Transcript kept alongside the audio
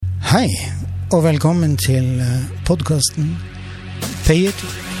Hei, og velkommen til podcasten Pay It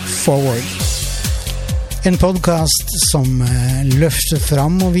Forward. En podcast som løfter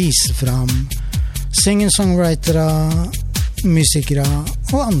fram og viser fram singer-songwritere, musikere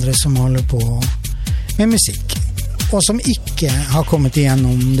og andre som holder på med musikk, og som ikke har kommet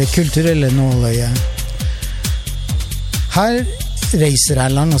igjennom det kulturelle nåløyet. Her reiser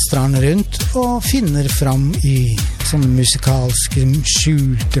jeg land og strand rundt og finner fram i sånne musikalske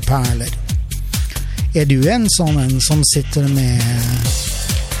skjulte perler. Du en sånn som sitter med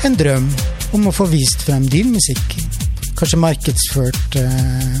en drøm om å få vist frem din musikk? Kanskje markedsført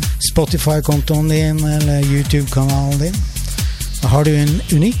Spotify-kontoen din eller YouTube-kanalen din? Da har du en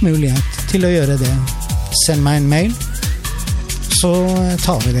unik mulighet til å gjøre det. Send meg en mail, så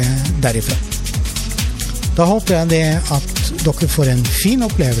tar vi det derifra. Da håper jeg det at dere får en fin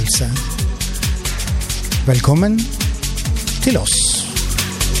opplevelse. Velkommen til oss.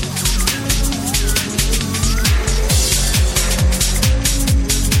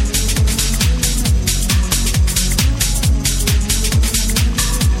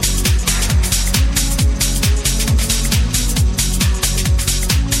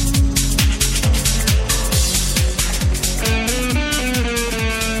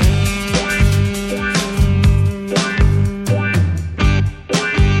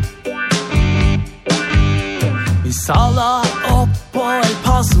 Sala opp på El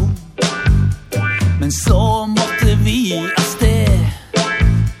Paso, men så måtte vi av sted.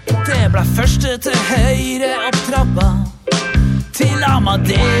 Det ble første til høyre opp trappa til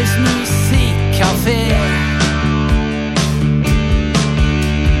Amadeus musikkcafé.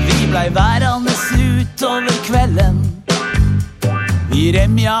 Vi ble værende utover kvelden. Vi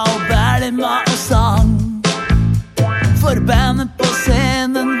remja og bælma og sang, for bandet på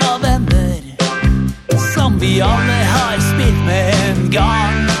scenen var venner som vi alle har spilt med en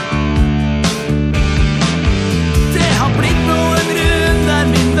gang. Det har blitt noen runder,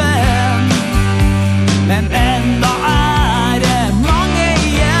 min venn, men enda det mange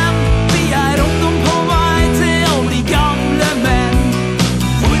igjen. Vi ungdom på vei til å bli gamle menn.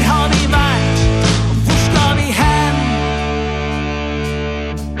 Hvor har vi vært, og hvor skal vi hen?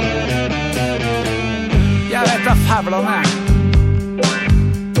 Jeg vet da fævlene.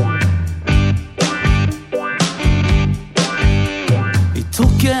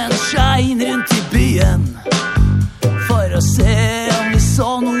 Tok en skein rundt i byen for å se om vi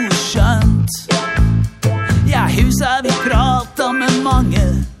så noe skjønt. Ja, huset vi pratet med mange,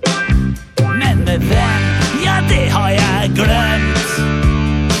 men med hvem? Ja, det har jeg glemt.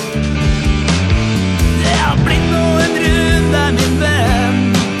 Det har blitt noen runder, min venn,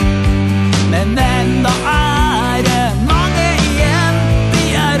 men enda det mange igjen. Vi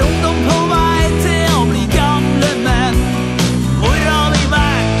ungdom på vei til å bli gamle menn.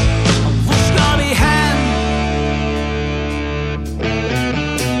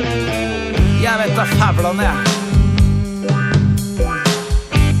 Jeg vet da fævlene, jeg.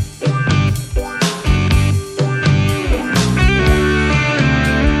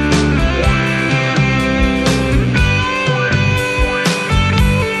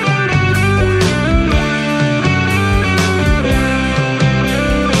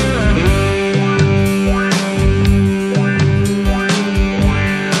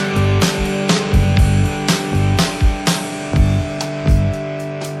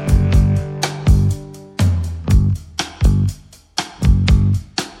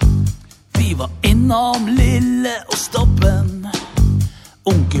 Innom Lille og Stoppen,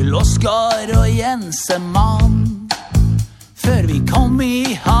 Onkel Oskar og Jensemann, før vi kom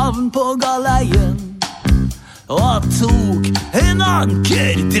i havn på galeien og tok en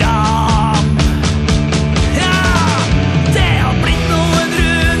ankerdram. Ja, det har blitt noen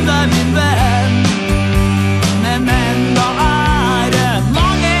runder, min venn, men enda det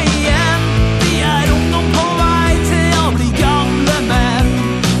mange igjen. Vi ungdom på vei til å bli gamle menn.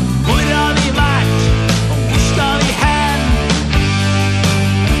 Hvor har vi vært, og hvor skal vi hen?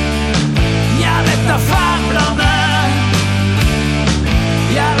 Jeg vet da fævlene.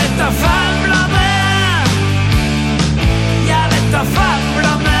 Jeg vet da fævlene. Jeg vet da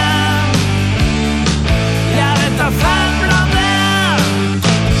fævlene. Jeg vet da fævlene.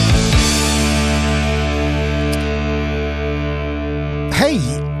 Hei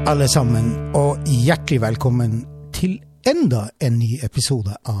alle sammen, og hjertelig velkommen til enda en ny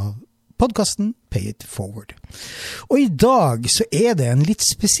episode av podcasten Pay It Forward. Og i dag så det en litt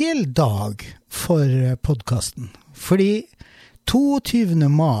spesiell dag for podcasten, fordi 22.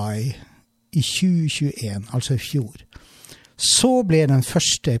 mai i 2021, altså i fjor, så ble den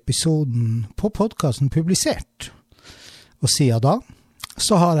første episoden på podcasten publisert. Og siden da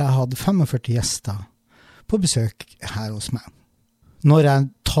så har jeg hatt 45 gjester på besøk her hos meg, når jeg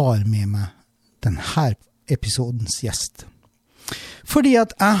tar med meg denne episodens gjest. Fordi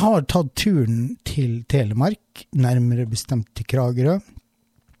at jeg har tatt turen til Telemark, nærmere bestemt til Kragerø,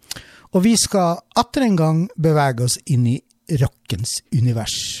 og vi skal atter en gang bevege oss inn i rockens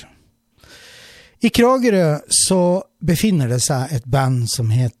univers. I Kragerø så befinner det seg et band som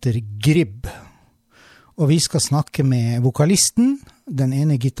heter GRIBB, og vi skal snakke med vokalisten, den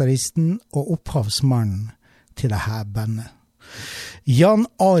ene gitaristen og opphavsmannen til dette bandet. Jan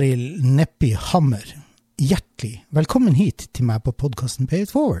Arild Neppi Hammer, hjertelig velkommen hit til meg på podcasten Pay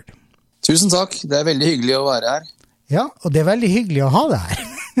It Forward. Tusen takk, det er veldig hyggelig å være her. Ja, og det er veldig hyggelig å ha deg her.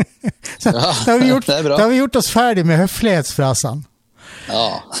 Så, ja, da har vi gjort oss ferdig med høflighetsfrasene. Ja.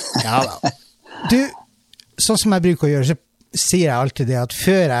 Ja da. Du, sånn som jeg bruker å gjøre, så sier jeg alltid det at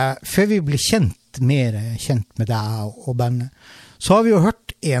før vi blir mer kjent med deg og bandet, så har vi jo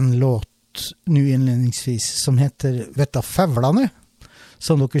hørt en låt nå innledningsvis som heter Vet da Fævlane,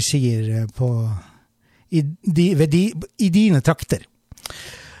 som dere sier i dine trakter.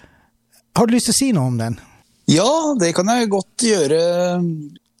 Har du lyst til å si noe om den? Ja, det kan jeg godt gjøre.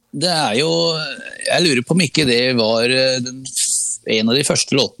 Det er jo, jeg lurer på om ikke det var en av de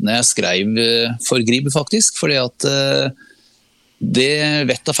første låtene jeg skrev for GRIBB faktisk, fordi at det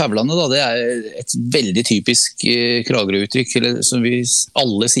Vet da Fævlane da, det er et veldig typisk Kragerø-uttrykk, som vi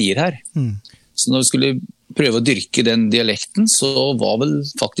alle sier her. Så når vi skulle prøve å dyrke den dialekten, så var vel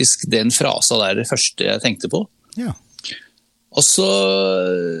faktisk den frasa der det første jeg tenkte på. Ja. Og så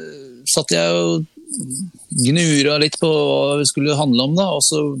satt jeg og gnura litt på hva det skulle handle om da, og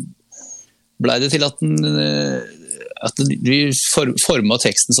så ble det til at vi formet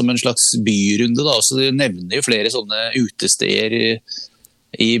teksten som en slags byrunde da, så det nevner jo flere sånne utesteder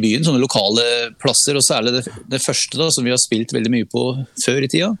i byen, sånne lokale plasser, og særlig det første da, som vi har spilt veldig mye på før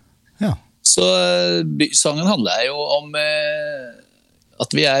i tida. Ja. Så sangen handler jo om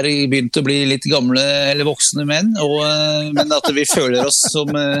at vi begynt å bli litt gamle eller voksne menn, men at vi føler oss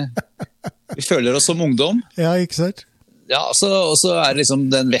som ungdom. Ja, ikke sant? Ja, og så det liksom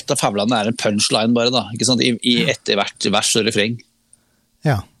den Vet da Fævlane en punchline bare da, ikke sant? I etter hvert vers og refreng.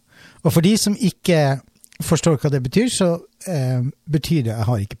 Ja, og for de som ikke forstår hva det betyr, så betyr det jeg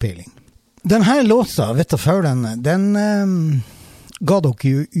har ikke peiling. Denne låta, Vet da Fævlane, den ga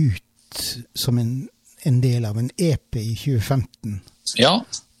dere jo ut som en del av en EP i 2015. Ja.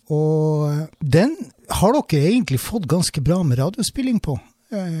 Og den har dere egentlig fått ganske bra med radiospilling på.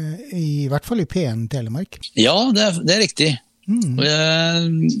 I hvert fall i P1 Telemark. Ja, det er riktig.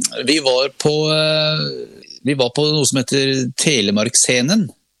 Vi var på noe som heter Telemarkscenen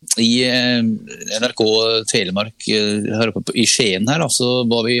i NRK Telemark her oppe i Skien her. Så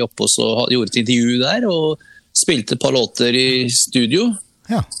var vi oppe og gjorde et intervju der og spilte et par låter i studio.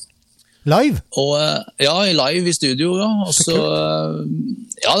 Ja. Live? Ja, live i studio, ja. Og så,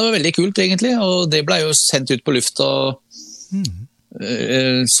 ja, det var veldig kult egentlig, og det ble jo sendt ut på lufta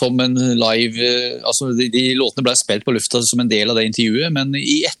som en live, altså de låtene ble spilt på lufta som en del av det intervjuet, men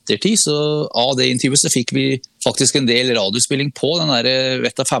i ettertid av det intervjuet så fikk vi faktisk en del radiospilling på den der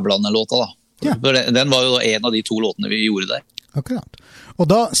Vet da Fævlane-låta da. Ja. Den var jo en av de 2 låtene vi gjorde der. Akkurat. Og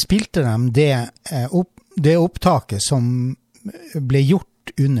da spilte de det opptaket som ble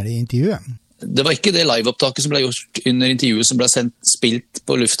gjort under det intervjuet? Det var ikke det liveopptaket som ble gjort under intervjuet som ble spilt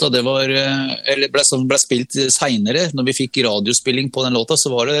på lufta. Det ble spilt senere. Når vi fikk radiospilling på den låta,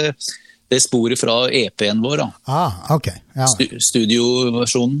 så var det sporet fra EP-en vår. Da. Ok. Ja.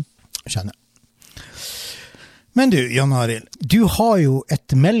 Studioversjonen. Skjønner. Men du, Jan Arild, du har jo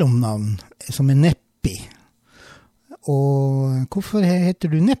et mellomnavn som Neppi. Og hvorfor heter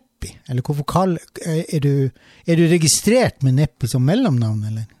du Neppi? Eller hvorfor er du registrert med Neppi som mellomnavn,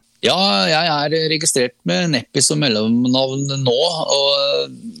 eller? Ja, jeg er registrert med Neppi som mellomnavn nå,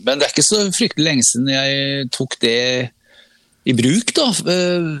 men det er ikke så fryktelig lenge siden jeg tok det i bruk da.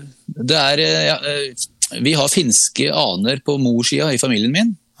 Vi har finske aner på morssida i familien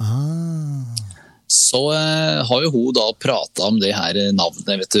min. Så har jo hun da pratet om det her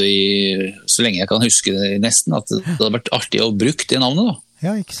navnet, vet du, så lenge jeg kan huske det nesten, at det hadde vært artig å bruke det navnet da.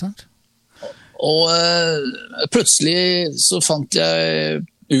 Ja, ikke sant? Og plutselig så fant jeg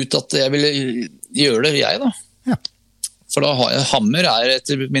ut at jeg ville gjøre det jeg da. Ja. For da har jeg Hammer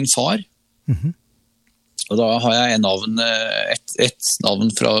etter min far. Og da har jeg et navn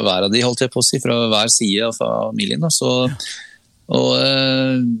fra hver av de, holdt jeg på å si, fra hver side av familien. Da. Og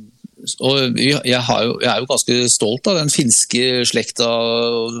jeg er jo ganske stolt av den finske slekta,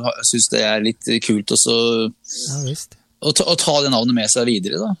 og synes det er litt kult også, ja, visst. Å ta det navnet med seg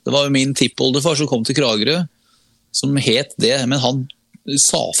videre. Da. Det var jo min tippoldefar som kom til Kragerø, som het det, men han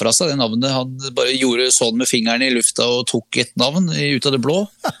sa fra seg det navnet. Han bare gjorde sånn med fingeren i lufta og tok et navn ut av det blå.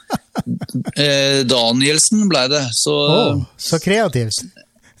 Danielsen ble det. Så kreativt.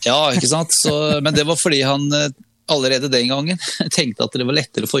 Ja, ikke sant? Men det var fordi han allerede den gangen tenkte at det var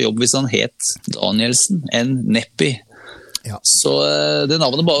lettere å få jobb hvis han het Danielsen enn Neppi. Ja. Så det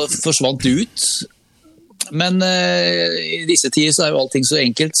navnet bare forsvant ut. Men i disse tider så jo allting så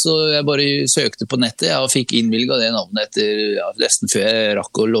enkelt, så jeg bare søkte på nettet og fikk innvilget det navnet etter nesten før jeg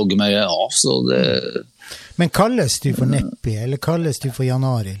rakk å logge meg av. Men kalles du for Neppi, eller kalles du for Jan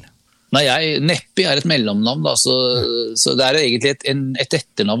Arild? Nei, Neppi et mellomnavn, da, så det egentlig et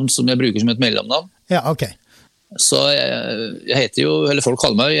etternavn som jeg bruker som et mellomnavn. Ja, ok. Så jeg heter jo, eller folk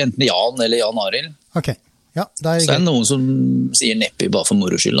kaller meg enten Jan eller Jan Arild. Ok, ja, det så det noen som sier Neppi bare for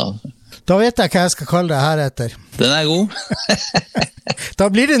moro skyld, da. Da vet jeg hva jeg skal kalle det her etter. Den god. Da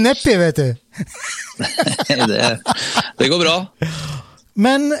blir det Neppi, vet du. det går bra.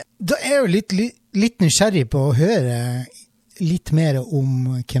 Men da jeg jo litt nysgjerrig på å høre litt mer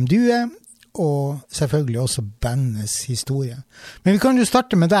om hvem du og selvfølgelig også bandets historie. Men vi kan jo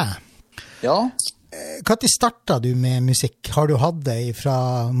starte med deg. Ja. Hva tid startet du med musikk? Har du hatt det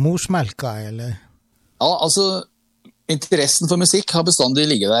fra morsmelka, eller? Ja, altså, interessen for musikk har bestandig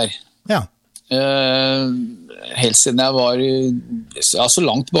ligget der. Ja. Helt siden jeg var så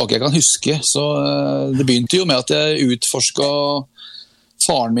langt bak jeg kan huske, så det begynte jo med at jeg utforsket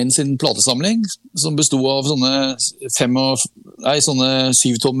faren min sin platesamling, som bestod av sånne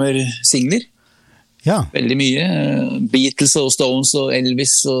 7-tommer singler. Ja. Veldig mye. Beatles og Stones og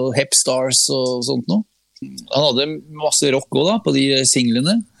Elvis og Hep Stars og sånt noe. Han hadde masse rock også da, på de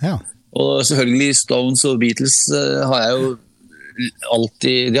singlene. Ja. Og selvfølgelig Stones og Beatles har jeg jo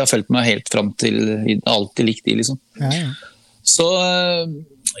alltid, de har følt meg helt frem til, alltid likt de liksom. Ja. Så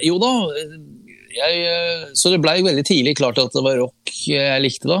jo da, så det ble veldig tidlig klart at det var rock jeg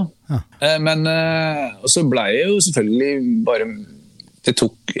likte da. Ja. Men så ble jeg jo selvfølgelig bare, det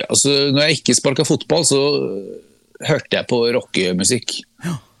tok, altså når jeg ikke sparket fotball så hørte jeg på rockemusikk.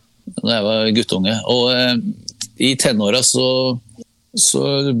 Ja. Da jeg var guttunge. Og i tenåra så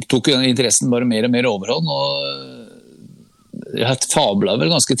tok den interessen bare mer og mer overhånd, og jeg fablet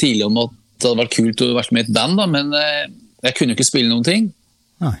vel ganske tidlig om at det hadde vært kult å være med i et band, da, men jeg kunne ikke spille noen ting.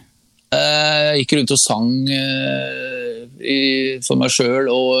 Nei. Jeg gikk rundt og sang for meg selv,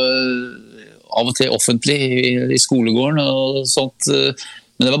 og av og til offentlig i skolegården og sånt,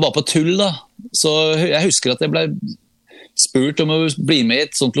 men det var bare på tull da. Så jeg husker at jeg ble spurt om å bli med i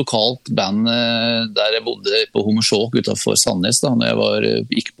et sånt lokalt band der jeg bodde på Hommersåk utenfor Sandnes da, når jeg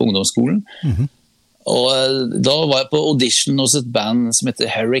gikk på ungdomsskolen. Mhm. Og da var jeg på audition hos et band som heter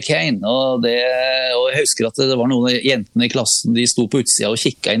Hurricane, og jeg husker at det var noen av jentene i klassen, de sto på utsida og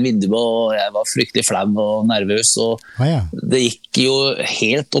kikket inn vinduet, og jeg var fryktelig flau og nervøs, og det gikk jo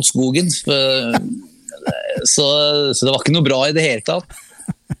helt opp skogen, så det var ikke noe bra i det hele tatt.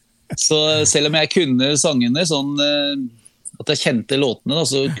 Så selv om jeg kunne sangene sånn at jeg kjente låtene, da,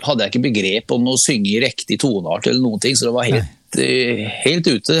 så hadde jeg ikke begrep om å synge i riktig toneart eller noen ting, så det var helt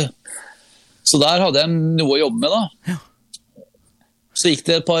ute. Så der hadde jeg noe å jobbe med da. Ja. Så gikk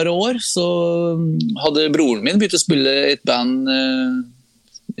det et par år, så hadde broren min begynt å spille et band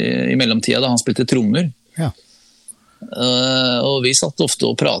i mellomtida da han spilte trommer. Ja. Og vi satt ofte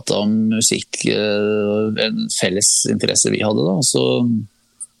og pratet om musikk, en felles interesse vi hadde da. Så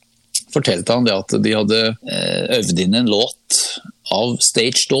fortalte han det at de hadde øvd inn en låt av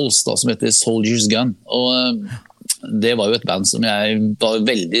Stage Dolls da, som heter Soldier's Gun. Og det var jo et band som jeg var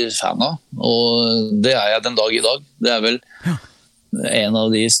veldig fan av, og det jeg den dag i dag. Det vel en av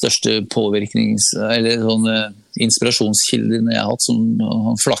de største eller sånne inspirasjonskildene jeg har hatt, som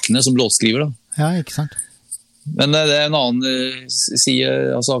han Flakkene som låtskriver da. Ja, ikke sant. Men det en annen side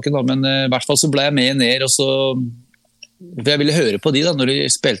av saken da, men i hvert fall så ble jeg med ned, og så for jeg ville høre på de da, når de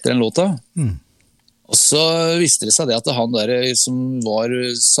spilte den låta. Og så visste det seg det at han der som var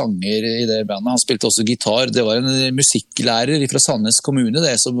sanger i det bandet, han spilte også gitar. Det var en musikklærer fra Sandnes kommune,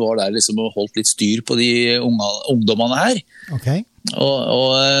 det som var der liksom og holdt litt styr på de ungdommene her. Okay.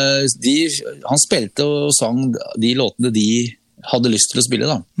 Og han spilte og sang de låtene de hadde lyst til å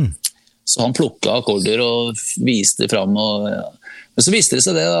spille da. Så han plukket akkorder og viste frem. Men så visste det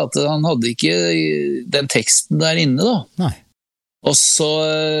seg det da, at han hadde ikke den teksten der inne da. Nei. Og så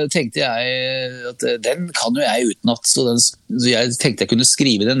tenkte jeg at den kan jo jeg utenat, så jeg tenkte jeg kunne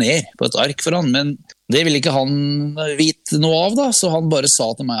skrive det ned på et ark for han, men det ville ikke han vite noe av da, så han bare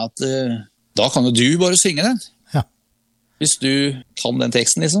sa til meg at da kan jo du bare synge den. Ja. Hvis du kan den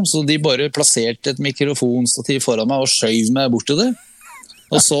teksten liksom, så de bare plasserte et mikrofonstativ foran meg og skjøv meg bort til det.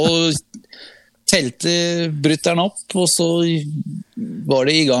 Og så teltet brytteren opp, og så var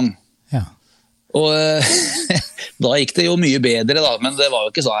det i gang. Ja. Og da gikk det jo mye bedre da, men det var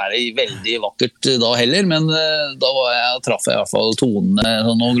jo ikke så her veldig vakkert da heller, men da traff jeg i hvert fall tonene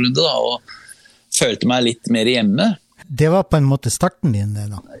sånn noenlunde da, og følte meg litt mer hjemme. Det var på en måte starten din det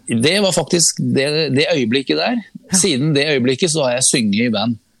da? Det var faktisk det øyeblikket der. Ja. Siden det øyeblikket så har jeg synget i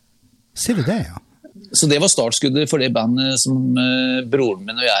band. Sier du det, ja? Så det var startskuddet for det bandet som broren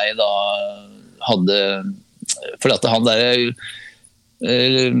min og jeg da hadde, fordi at han der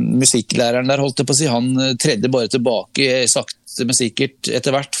musikklæreren der holdt jeg på å si, han tredde bare tilbake sakte men sikkert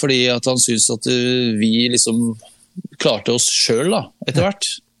etter hvert, fordi at han syntes at vi liksom klarte oss selv da, etter hvert.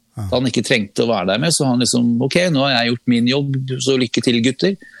 At han ikke trengte å være der med, så han liksom, ok, nå har jeg gjort min jobb, så lykke til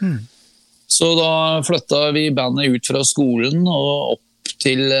gutter. Så da flyttet vi bandet ut fra skolen og opp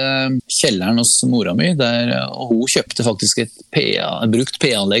til kjelleren hos mora mi, og hun kjøpte faktisk et brukt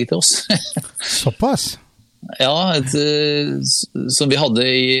PA-anlegg til oss. Såpass? Ja, som vi hadde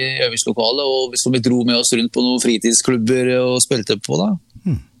i øvingslokalet, og som vi dro med oss rundt på noen fritidsklubber og spilte på da.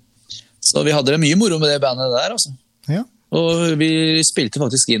 Så vi hadde det mye moro med det bandet der, altså. Ja. Og vi spilte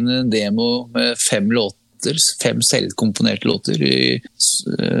faktisk inn en demo med 5 låter, 5 selvkomponerte låter,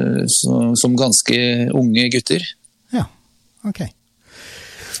 som ganske unge gutter. Ja, ok.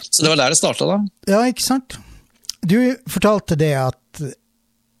 Så det var der det startet da. Ja, ikke sant? Du fortalte det at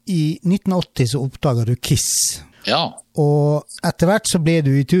i 1980 så oppdaget du Kiss. Ja. Og etter hvert så ble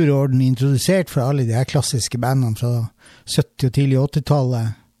du i tur og orden introdusert for alle de her klassiske bandene fra 70- og tidlig 80-tallet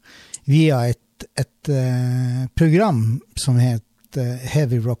via et program som het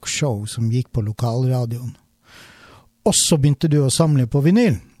Heavy Rock Show, som gikk på lokalradioen. Og så begynte du å samle på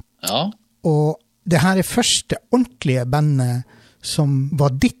vinyl. Ja. Og det her første ordentlige bandet som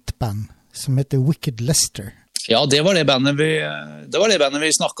var ditt band, som heter Wicked Lester. Ja, det var det bandet vi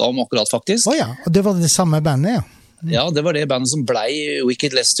snakket om akkurat faktisk. Ja, og det var det samme bandet, ja. Ja, det var det bandet som blei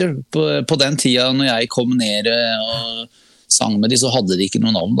Wicked Lester. På den tida når jeg kom ned og sang med de, så hadde de ikke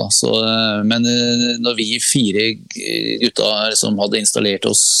noe navn da. Men når vi 4 gutta som hadde installert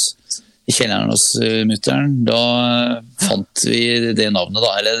oss i kjelleren hos mutteren, da fant vi det navnet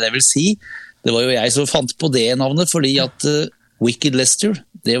da. Eller det vil si, det var jo jeg som fant på det navnet, fordi at Wicked Lester,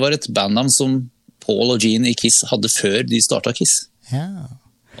 det var et bandnavn som Paul og Gene i Kiss hadde før de startet Kiss. Ja.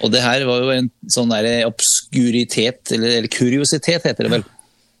 Og det her var jo en sånn der obskuritet, eller kuriositet heter det vel,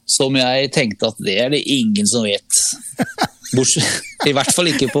 som jeg tenkte at det er det ingen som vet. I hvert fall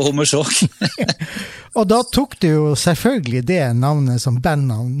ikke på Hummersåk. Og da tok du jo selvfølgelig det navnet som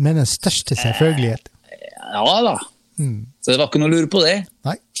bandnavn med den største selvfølgelighet. Ja da. Så det var ikke noe lur på det.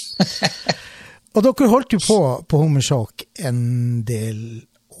 Nei. Og dere holdt jo på Hummersåk en del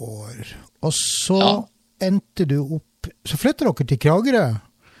år. Og så endte du opp, så flyttet dere til Kragerø,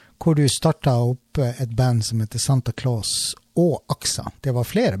 hvor du startet opp et band som heter Santa Claus og Aksa. Det var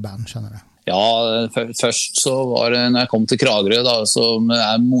flere band, skjønner du? Ja, først så var det når jeg kom til Kragerø da, som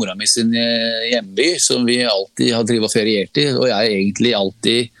mora mi sin hjemby, som vi alltid har drivet og feriert i, og jeg egentlig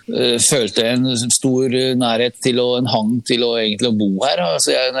alltid følte en stor nærhet til og en hang til å egentlig bo her.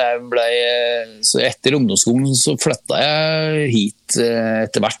 Så etter ungdomsskolen så flyttet jeg hit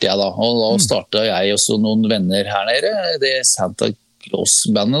etter hvert, ja da, og da startet jeg også noen venner her nede, det Santa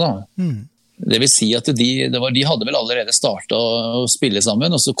Claus-bandet da. Det vil si at de hadde vel allerede startet å spille sammen,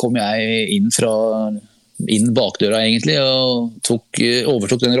 og så kom jeg inn bakdøra egentlig, og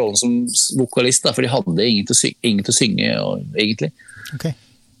overtok den rollen som vokalist, da, for de hadde ingen til å synge egentlig. Okay.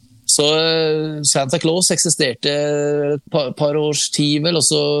 Så Santa Claus eksisterte et par års tid vel, og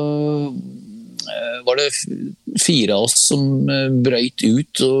så var det 4 av oss som brøyt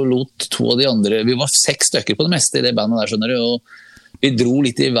ut og lot 2 av de andre, vi var 6 stykker på det meste i det bandet der, skjønner du, og vi dro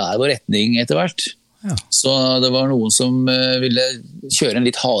litt i hver vår retning etter hvert. Ja. Så det var noen som ville kjøre en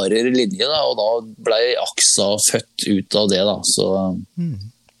litt hardere linje, da, og da ble Aksa født ut av det. Da. Så,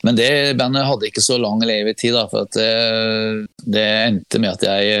 men det bandet hadde ikke så lang levetid, da, for at det endte med at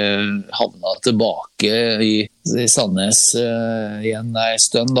jeg havnet tilbake i Sandnes igjen en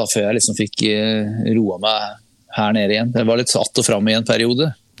stund, da, før jeg liksom fikk roa meg her nede igjen. Det var litt satt og frem i en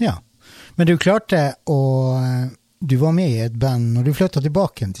periode. Ja, men du klarte å... Du var med i et band, når du flyttet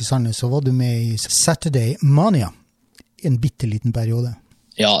tilbake til Sandnes, så var du med i Saturday Mania, en bitteliten periode.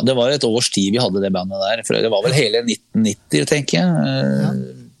 Ja, det var et års tid vi hadde det bandet der, for det var vel hele 1990, tenker jeg.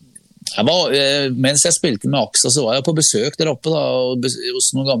 Ja. Mens jeg spilte med Aksa, så var jeg på besøk der oppe da, hos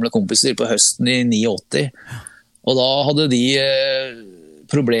noen gamle kompiser på høsten i 89. Og da hadde de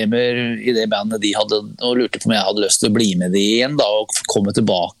problemer i det bandet de hadde, og lurte på om jeg hadde lyst til å bli med de igjen da, og komme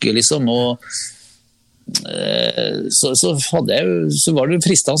tilbake liksom, og så var det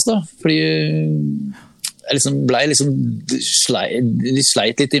fristende da, fordi jeg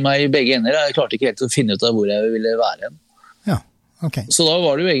sleit litt i meg i begge ender. Jeg klarte ikke helt å finne ut av hvor jeg ville være igjen. Ja, ok. Så da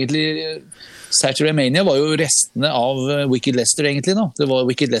var det jo egentlig Saturday Mania var jo restene av Wicked Lester egentlig da. Det var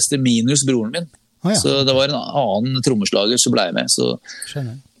Wicked Lester minus broren min. Ja. Så det var en annen trommeslager som ble med. Så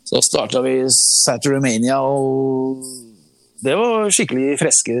startet vi Saturday Mania, og det var skikkelig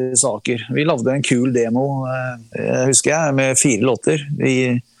freske saker. Vi lavde en kul demo, husker jeg, med 4 låter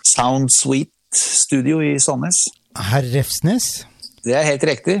i Sound Sweet Studio i Sandnes. Herr Refsnes? Det er helt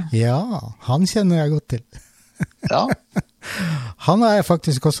riktig. Ja, han kjenner jeg godt til. Ja. Han har jeg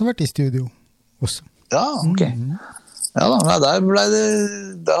faktisk også vært i studio. Også. Ja, ok. Ja da,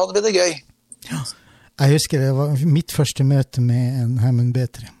 der hadde vi det gøy. Ja. Jeg husker det var mitt første møte med en Hammond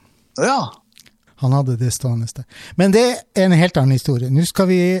B3. Ja. Han hadde det stående der. Men det er en helt annen historie. Nå skal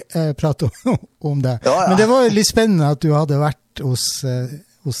vi prate om det. Ja. Men det var litt spennende at du hadde vært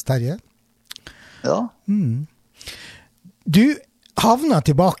hos Terje. Ja. Du havna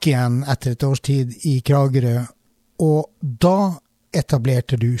tilbake igjen etter et års tid i Kragerø, og da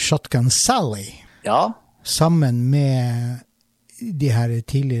etablerte du Shotgun Sally. Ja. Sammen med de her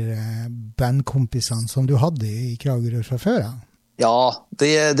tidligere bandkompisene som du hadde i Kragerø fra før. Ja,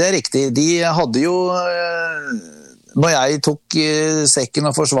 det er riktig. De hadde jo, når jeg tok sekken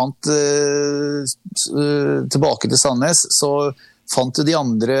og forsvant tilbake til Sandnes, så fant de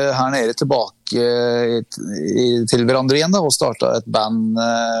andre her nede tilbake til hverandre igjen da, og startet et band.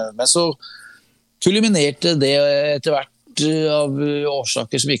 Men så kulminerte det etter hvert av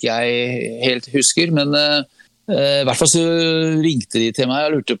årsaker som ikke jeg helt husker, men i hvert fall så ringte de til meg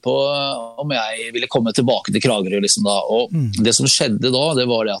og lurte på om jeg ville komme tilbake til Kragerø liksom da, og det som skjedde da, det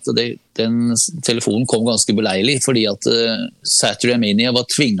var det at den telefonen kom ganske beleilig, fordi at Saturday Mania var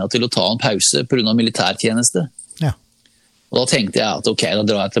tvinget til å ta en pause på grunn av militærtjeneste. Ja. Og da tenkte jeg at ok, da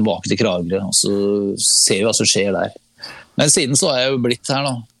drar jeg tilbake til Kragerø, og så ser vi hva som skjer der. Men siden så har jeg jo blitt her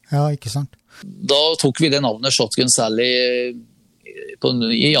da. Ja, ikke sant. Da tok vi det navnet Shotgun Sally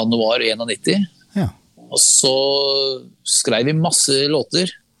i januar 91. Ja. Og så skrev vi masse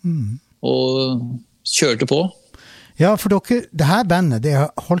låter og kjørte på. Ja, for det her bandet, dere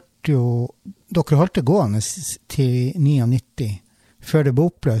holdt det gående til 99, før det ble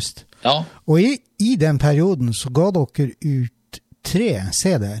oppløst. Ja. Og i den perioden så ga dere ut 3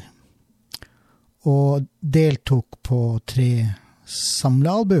 CD-er, og deltok på 3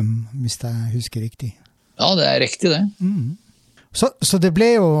 samlealbum, hvis jeg husker riktig. Ja, det er riktig det. Så det ble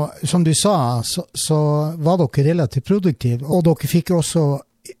jo, som du sa, så var dere relativt produktive, og dere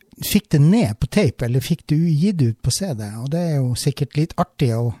fikk det ned på tape, eller fikk det gitt ut på CD, og det er jo sikkert litt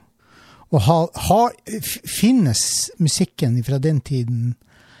artig å finnes musikken fra den tiden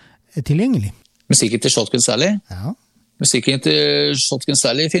tilgjengelig. Musikken til Shotgun Sally? Ja. Musikken til Shotgun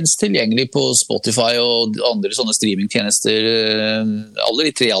Sally finnes tilgjengelig på Spotify og andre sånne streamingtjenester. Alle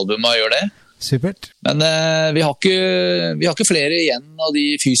de 3 albumene gjør det. Supert. Men vi har ikke flere igjen av de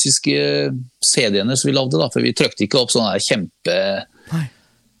fysiske CD-ene som vi lavde da, for vi trykte ikke opp sånne kjempe... Nei.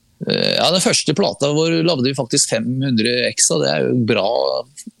 Ja, den første plata vår lavde vi faktisk 500 ekstra. Det er jo bra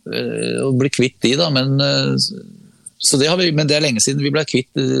å bli kvitt de da, men det er lenge siden vi ble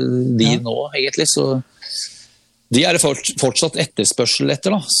kvitt de nå, egentlig, så... De er det fortsatt etterspørsel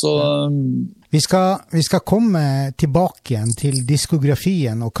etter da, så... Vi skal komme tilbake igjen til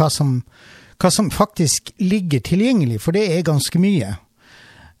diskografien og hva som faktisk ligger tilgjengelig, for det er ganske mye.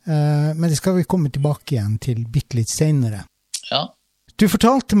 Men det skal vi komme tilbake igjen til bitte litt senere. Ja. Du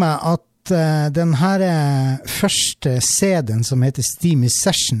fortalte meg at den her første CD-en som heter Steamy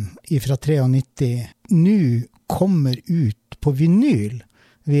Session fra 93 nå kommer ut på vinyl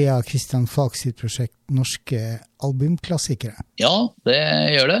via Christian Falk sitt prosjekt Norske albumklassikere. Ja, det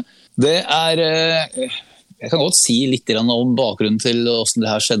gjør det. Det er... Jeg kan godt si litt om bakgrunnen til hvordan det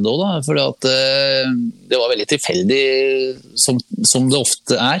her skjedde også, da, for at det var veldig tilfeldig som det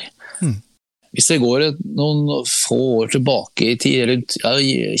ofte er. Hvis det går noen få år tilbake i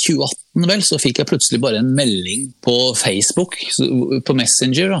 2018 vel, så fikk jeg plutselig bare en melding på Facebook, på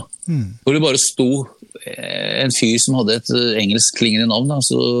Messenger da, hvor det bare sto en fyr som hadde et engelskklingende navn da,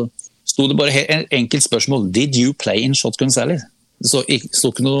 så sto det bare et enkelt spørsmål: Did you play in Shotgun Sally? Det stod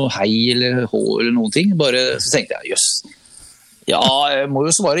ikke noe hei eller hå eller noen ting, bare så tenkte jeg, jøss. Ja, jeg må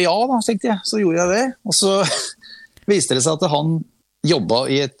jo svare ja da, tenkte jeg. Så gjorde jeg det, og så viste det seg at han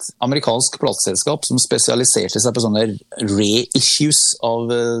jobbet i et amerikansk plateselskap som spesialiserte seg på sånne reissues av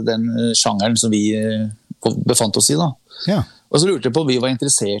den sjangeren som vi befant oss i da. Ja. Og så lurte jeg på om vi var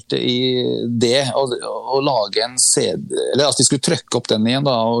interessert i det, å lage en CD, eller at de skulle trykke opp den igjen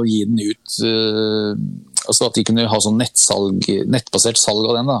da, og gi den ut, altså at de kunne ha sånn nettbasert salg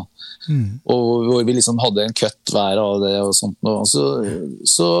av den da. Og hvor vi liksom hadde en cut hver av det og sånt. Og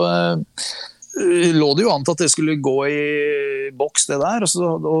så lå det jo an til at det skulle gå i boks det der,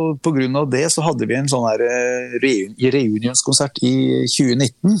 og på grunn av det så hadde vi en sånn her reunionskonsert i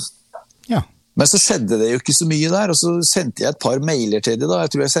 2019. Ja. Men så skjedde det jo ikke så mye der, og så sendte jeg et par mailer til de da.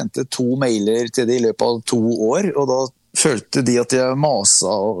 Jeg tror jeg sendte 2 mailer til de i løpet av 2 år, og da følte de at jeg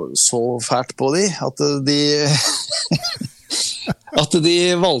masa så fælt på de, at de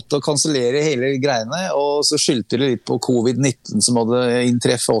valgte å kansellere hele greiene, og så skyldte de litt på covid-19 som hadde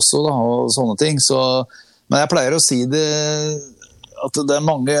inntreffet også da, og sånne ting. Men jeg pleier å si det, at det er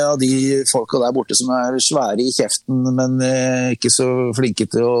mange av de folka der borte som er svære i kjeften, men ikke så flinke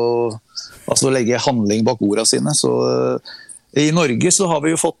til å legge handling bak ordene sine. Så i Norge så har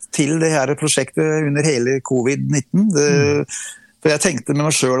vi jo fått til det her prosjektet under hele covid-19. For jeg tenkte med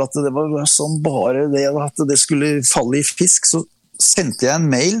meg selv at det var sånn bare det at det skulle falle i fisk, så sendte jeg en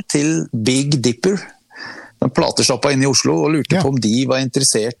mail til Big Dipper, den plateshoppa inne i Oslo, og lurte på om de var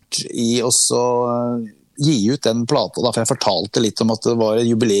interessert i også gi ut den plata, da, for jeg fortalte litt om at det var et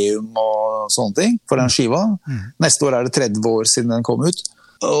jubileum og sånne ting for den skiva. Neste år er det 30 år siden den kom ut.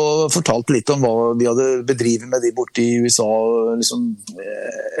 Og fortalte litt om hva vi hadde bedrivet med de borte i USA. Liksom,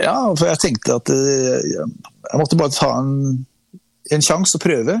 ja, for jeg tenkte at jeg måtte bare ta en sjanse å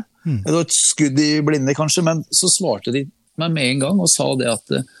prøve. Det var et skudd i blinde kanskje, men så svarte de meg med en gang og sa det at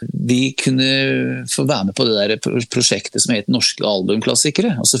vi kunne få være med på det der prosjektet som heter Norske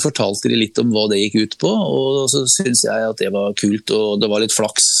albumklassikere, og så fortalte de litt om hva det gikk ut på, og så synes jeg at det var kult, og det var litt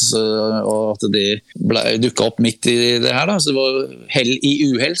flaks, og at det dukket opp midt i det her da, så det var hell i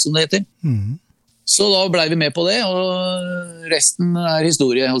uhell, som det heter. Så da ble vi med på det, og resten er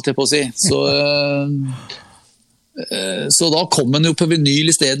historie, holdt jeg på å si. Så da kom den jo på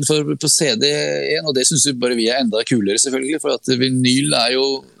vinyl i stedet for på CD igjen, og det synes vi bare vi er enda kulere selvfølgelig, for at vinyl er jo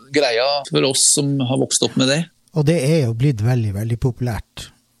greia for oss som har vokst opp med det. Og det er jo blitt veldig, veldig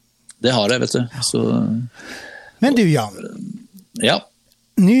populært. Det har jeg, vet du. Så... Men du, Jan. Ja.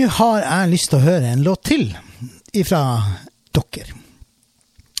 Nå har jeg lyst til å høre en låt til ifra dere.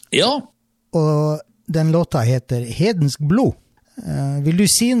 Ja. Og den låta heter Hedensk blod. Vil du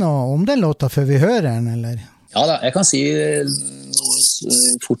si noe om den låta før vi hører den, eller? Ja da, jeg kan si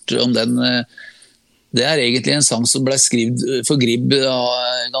noe fort om den. Det er egentlig en sang som ble skrevet for GRIBB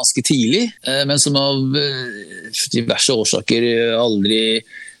ganske tidlig, men som av diverse årsaker aldri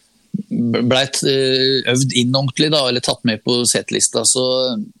ble øvd inn ordentlig da, eller tatt med på settlista.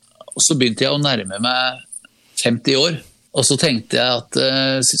 Så begynte jeg å nærme meg 50 år. Og så tenkte jeg at,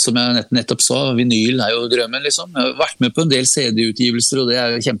 som jeg nettopp sa, vinyl er jo drømmen liksom. Jeg har vært med på en del CD-utgivelser, og det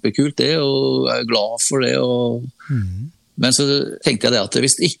er jo kjempekult det, og jeg er glad for det. Men så tenkte jeg det at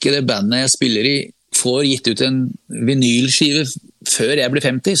hvis ikke det bandet jeg spiller i får gitt ut en vinylskive før jeg blir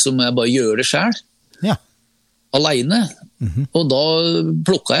 50, så må jeg bare gjøre det selv. Ja. Alene. Og da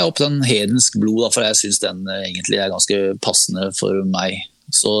plukket jeg opp den Hedensk blod, da, for jeg synes den egentlig er ganske passende for meg.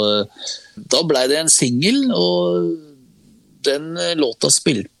 Så da ble det en single, og den låta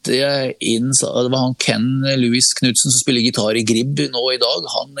spilte jeg inn, det var han Ken Louis Knudsen som spiller gitar i GRIBB nå i dag,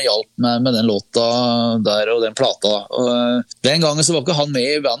 han hjalp meg med den låta der og den plata. Og den gangen så var ikke han med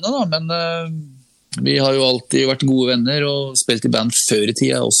i bandet da, men vi har jo alltid vært gode venner og spilt i band før i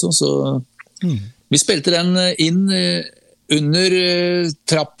tida også, så vi spilte den inn under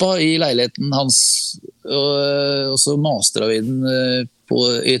trappa i leiligheten hans, og så mastret vi den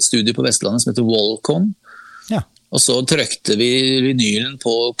i et studio på Vestlandet som heter Wallcom. Ja. Og så trykte vi vinylen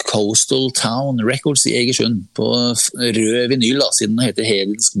på Coastal Town Records i Egersund, på rød vinyl da, siden den heter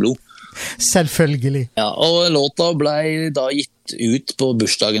Hedensk blod. Selvfølgelig. Ja, og låta ble da gitt ut på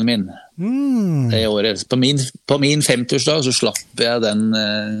bursdagen min det året. På min 50-årsdag så slapp jeg den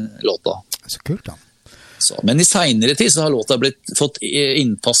låta. Så kult da. Men i senere tid så har låta fått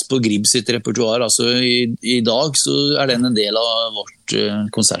innpass på GRIBB sitt repertoar. Altså i dag så er den en del av vårt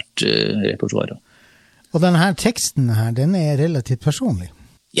konsertrepertoar. Og denne her teksten her, den er relativt personlig.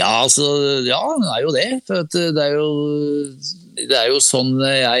 Ja, altså, ja, den er jo det. For at det er jo sånn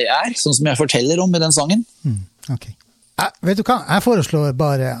jeg er, sånn som jeg forteller om i den sangen. Ok. Vet du hva? Jeg foreslår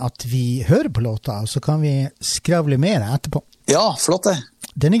bare at vi hører på låta, og så kan vi skravle mer etterpå. Ja, flott det.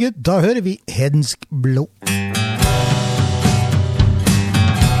 Den er good. Da hører vi Hedensk blod.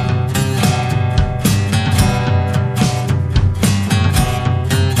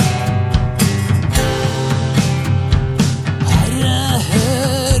 Herre,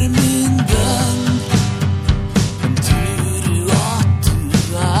 hør min bønn, om tur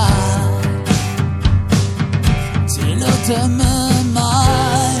tømme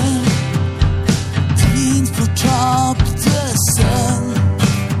meg din fortapte sønn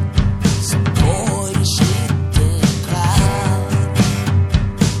som går I skitte klær.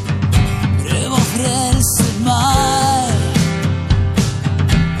 Prøv å frelse meg,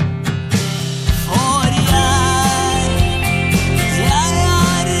 for jeg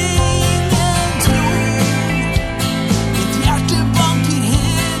har ingen tro. Mitt hjerte banker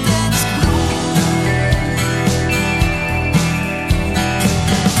hedens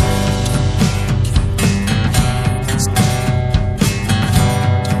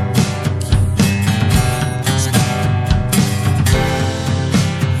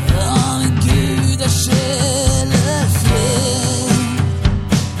Gud sjelefred,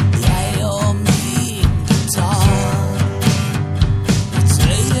 jeg og min gitar. Et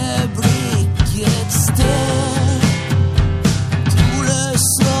øyeblikk, et sted, troløs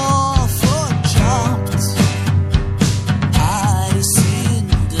og fortapt, I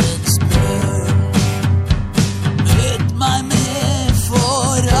syndens bøl. Møt meg med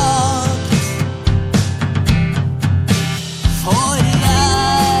forakt, for jeg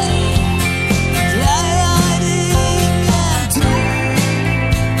har ingen tro.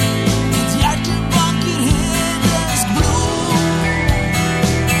 Mitt hjerte banker hedensk blod.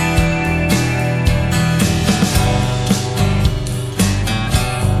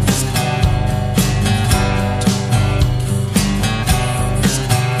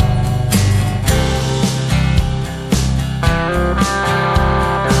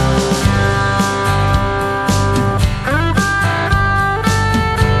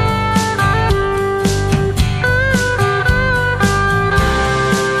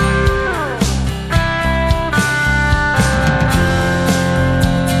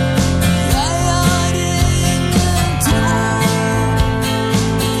 Jeg har ingen tro.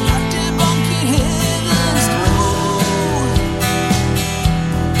 Mitt hjerte banker hedensk blod.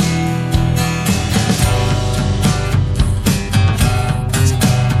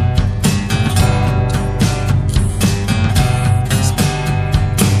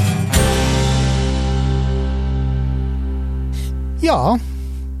 Ja,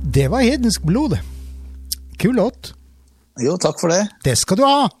 det var hedensk blod. Kul låt. Jo, takk for det. Det skal du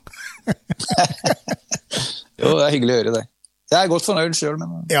ha! Jo, det hyggelig å høre det. Jeg er godt fornøyd selv, men...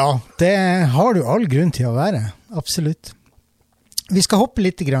 Ja, det har du all grunn til å være. Absolutt. Vi skal hoppe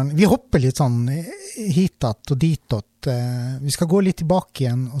litt grann. Vi hopper litt sånn hitåt og ditåt. Vi skal gå litt tilbake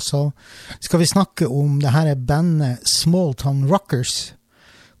igjen, og så skal vi snakke om det her bandet Small Town Rockers,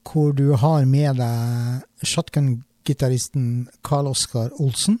 hvor du har med deg shotgun-gitarristen Karl Oskar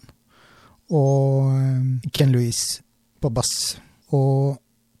Olsen og Ken Louis på bass. Og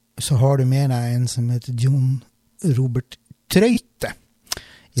så har du med deg en som heter Jon Robert Trøyte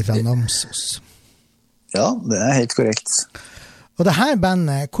fra Namsos. Ja, det er helt korrekt. Og det her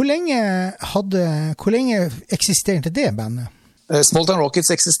bandet, hvor lenge eksisterte det bandet? Small Town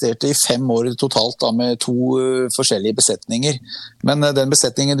Rockets eksisterte I 5 år totalt da, med 2 forskjellige besetninger. Men den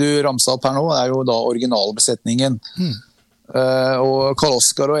besetningen du ramset opp her nå er jo da originalbesetningen. Og Karl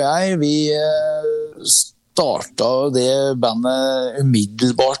Oskar og jeg, vi startet det bandet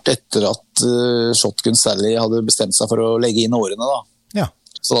umiddelbart etter at Shotgun Sally hadde bestemt seg for å legge inn årene da. Ja.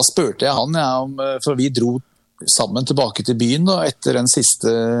 Så da spurte jeg han, for vi dro sammen tilbake til byen da, etter den siste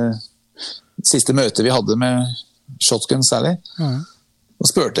møte vi hadde med Shotgun Sally. Da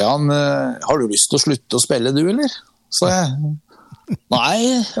spurte jeg han, har du lyst til å slutte å spille du, eller? Så jeg, nei,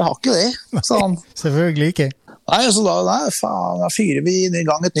 jeg har ikke det, sa han. Selvfølgelig ikke. Nei, så da fyrer vi I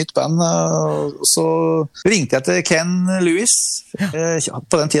gang et nytt band, og så ringte jeg til Ken Louis.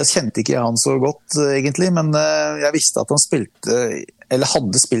 På den tiden kjente ikke jeg han så godt, egentlig, men jeg visste at han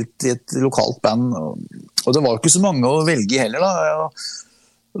hadde spilt I et lokalt band, og det var ikke så mange å velge I heller da.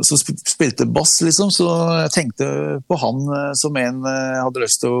 Så spilte bass, liksom, så jeg tenkte på han som en jeg hadde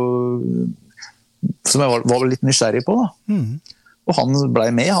lyst til å... Som jeg var litt nysgjerrig på, da. Og han ble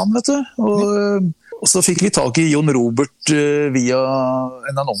med, han, vet du. Og så fikk vi tak I Jon Robert via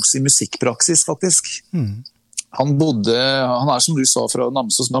en annonse I musikkpraksis, faktisk. Han som du sa fra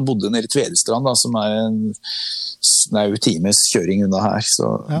Namsos, men han bodde nede I Tvedestrand, da, som en snau times kjøring unna her.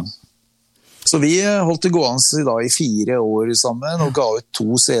 Så vi holdt det gående da I 4 år sammen, og ga ut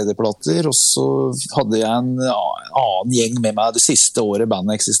 2 CD-plater, og så hadde jeg en annen gjeng med meg det siste året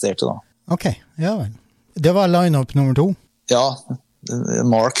bandet eksisterte da. Ok, ja vel. Det var line-up nummer 2? Ja,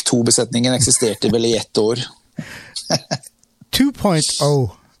 Mark 2-besetningen eksisterte vel I 1 år.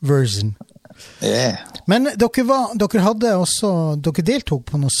 2.0 version. Yeah. Men dere hadde også, dere deltok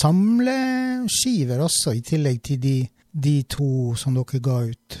på noen samleskiver også, I tillegg til de 2 som dere ga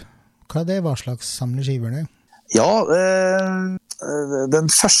ut. Hva det var slags samleskiver det? Ja, den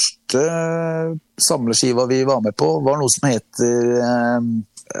første samleskiva vi var med på var noe som heter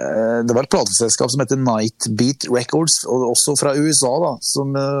det var et plateselskap som heter Nightbeat Records, og også fra USA da,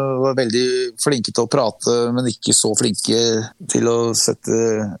 som var veldig flinke til å prate, men ikke så flinke til å sette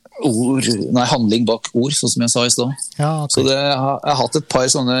handling bak ord, sånn som jeg sa i sted. Ja, okay. Så jeg har hatt et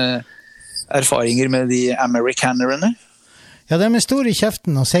par sånne erfaringer med de amerikanerne. Ja, de er store i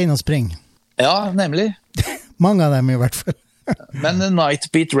kjeften og sen og spring. Ja, nemlig. Mange av dem i hvert fall. Men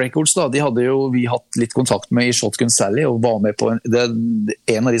Nightbeat Records da, de hadde jo vi hatt litt kontakt med i Shotgun Sally, og var med på en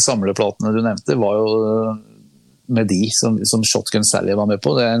av de samleplatene du nevnte, var jo med de som Shotgun Sally var med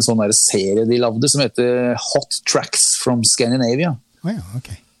på. Det er en sånn der serie de lavde som heter Hot Tracks from Scandinavia. Ja,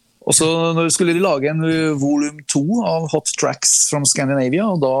 ok. Og så skulle de lage en volum 2 av Hot Tracks from Scandinavia,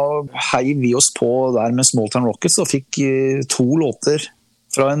 og da heiv vi oss på der med Small Town Rockets, og fikk 2 låter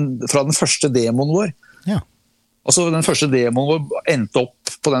fra den første demoen vår. Ja. Altså, den første demoen vår endte opp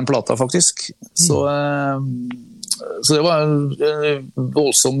på den plata, faktisk. Så det var en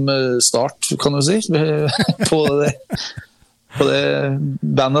voldsom start, kan du si, på det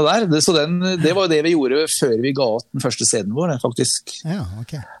bandet der. Så det var det vi gjorde før vi ga ut den første scenen vår, faktisk. Ja,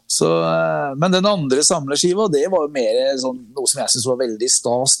 ok. Så, men den andre samleskiva, det var mer sånn, noe som jeg synes var veldig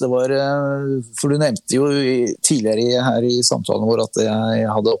stas. Det var, for du nevnte jo tidligere her i samtalen vår at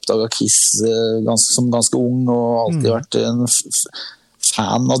jeg hadde oppdaget Kiss som ganske ung, og alltid vært en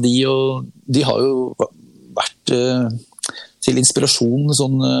fan av de, og de har jo vært til inspirasjon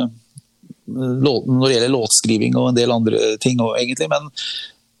sånn, når det gjelder låtskriving og en del andre ting også, egentlig, men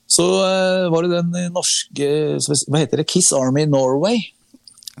så var det den norske, hva heter det, Kiss Army Norway.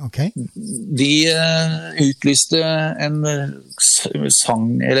 Okay. De utlyste en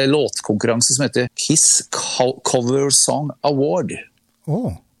låtkonkurranse som heter Kiss Cover Song Award.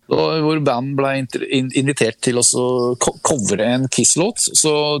 Hvor band ble invitert til å covere en Kiss-låt,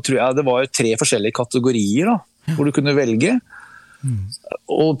 så tror jeg det var 3 forskjellige kategorier da, hvor du kunne velge.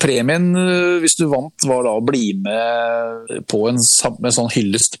 Og premien, hvis du vant, var da å bli med på en sånn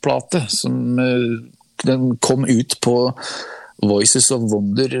hyllestplate som den kom ut på Voices of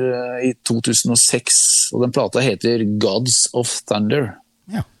Wonder i 2006, og den plata heter Gods of Thunder.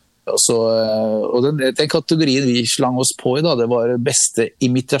 Ja. Og den kategorien vi slang oss på i da, det var beste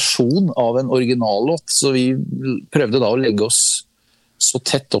imitasjon av en originallåt, så vi prøvde da å legge oss så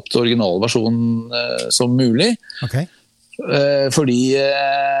tett opp til originalversjonen som mulig. Ok. Fordi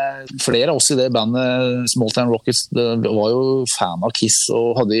flere av oss i det bandet Small Town Rockets var jo fan av Kiss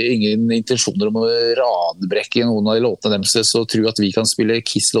og hadde ingen intensjoner om å radbrekke noen av de låtene deres så tro at vi kan spille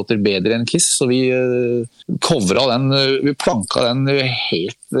Kiss-låter bedre enn Kiss, så vi coveret den, vi planka den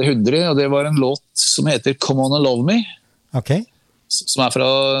helt 100, og det var en låt som heter Come On and Love Me, okay. Som er fra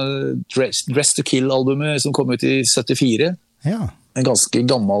Dress to Kill-albumet som kom ut i 74. Ja. En ganske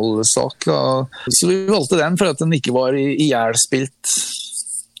gammel sak. Så vi valgte den for at den ikke var ihjelspilt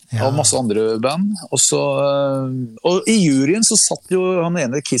av masse andre band. Og i juryen så satt jo han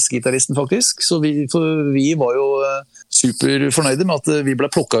ene Kiss-gitaristen faktisk, så vi var jo super fornøyde med at vi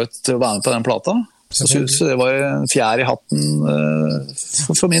ble plukket ut til å være med på den plata. Så det var en fjær i hatten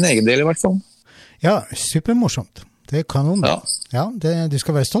for min egen del i hvert fall. Ja, supermorsomt. Det er kanon. Ja, du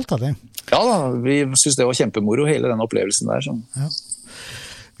skal være stolt av det. Ja da, vi synes det var kjempemoro, hele den opplevelsen der. Sånn. Ja.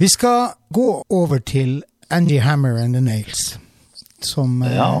 Vi skal gå over til Angie Hammer and the Nails, som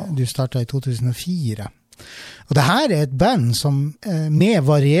du startet i 2004. Og det her er et band som med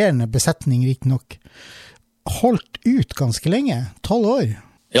varierende besetning riktig nok holdt ut ganske lenge, 12 år.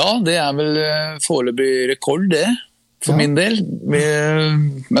 Ja, det er vel foreløpig rekord det. For min del,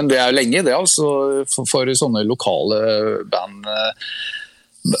 men det er jo lenge det altså, for sånne lokale band.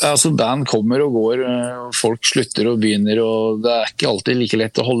 Altså band kommer og går, folk slutter og begynner, og det er ikke alltid like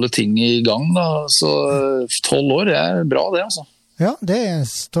lett å holde ting i gang da. Så 12 år er bra det altså. Ja, det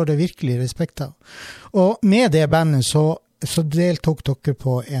står det virkelig respekt av. Og med det bandet så deltok dere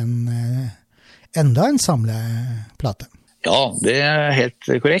på enda en samleplate. Ja, det er helt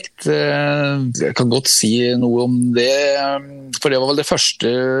korrekt. Jeg kan godt si noe om det, for det var vel det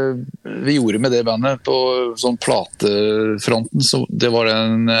første vi gjorde med det bandet på sånn platefronten. Så det var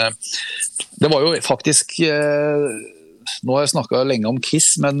jo faktisk, nå har jeg snakket lenge om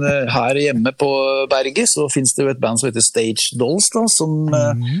Kiss, men her hjemme på Berget så finnes det jo et band som heter Stage Dolls da, som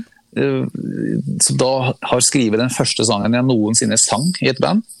da har skrivet den første sangen jeg noensinne sang i et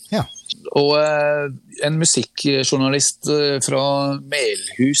band. Ja. Og en musikkjournalist fra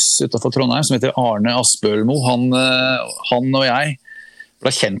Melhus utenfor Trondheim som heter Arne Asbølmo, han og jeg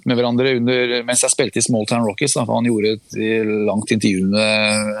ble kjent med hverandre mens jeg spilte i Small Town Rockets, for han gjorde et langt intervju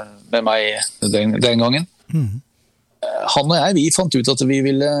med meg den gangen. Han og jeg, vi fant ut at vi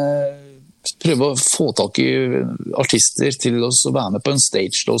ville prøve å få tak i artister til oss å være med på en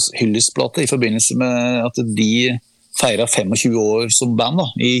Stagedose hyllestplate i forbindelse med at de feiret 25 år som band da,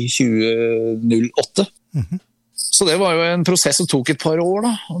 i 2008. Så det var jo en prosess som tok et par år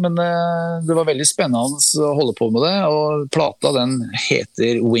da, men det var veldig spennende å holde på med det, og plata den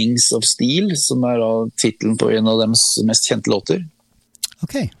heter Wings of Steel, som da titelen på en av deres mest kjente låter.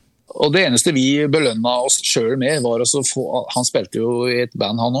 Ok. Og det eneste vi belønnet oss selv med var å få, han spilte jo i et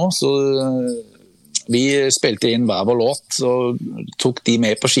band han også, så vi spilte inn hver vår låt og tok de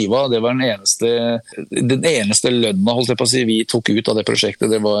med på skiva. Det var den eneste lønna, holdt jeg på å si, vi tok ut av det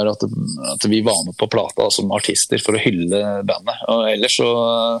prosjektet. Det var at vi var med på plata som artister for å hylle bandet. Og ellers så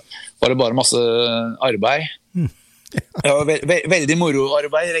var det bare masse arbeid. Ja, veldig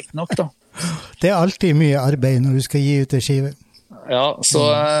moroarbeid, riktig nok da. Det alltid mye arbeid når du skal gi ut en skive. Ja,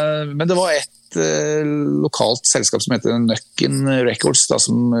 men det var et lokalt selskap som heter Nøkken Records da,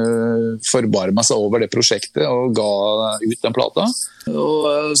 som forbarmet seg over det prosjektet og ga ut den plata.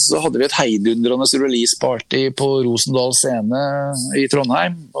 Og så hadde vi et heidundrende release-party på Rosendal scene i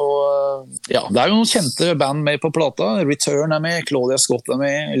Trondheim. Og ja, det er jo noen kjente band med på plata. Return er med, Claudia Scott er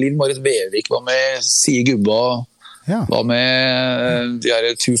med, Liv Marit Vevik var med, Sie Gubba var med, de er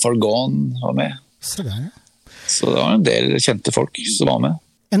Too Far Gone var med. Så det ja. Så det var en del kjente folk som var med.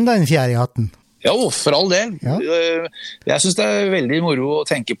 Enda en fjerde i hatten. Ja, for all del. Ja. Jeg synes det er veldig moro å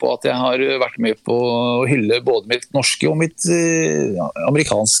tenke på at jeg har vært med på å hylle både mitt norske og mitt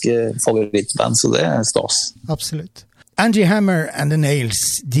amerikanske favorittband, så det er stas. Absolutt. Angie Hammer and the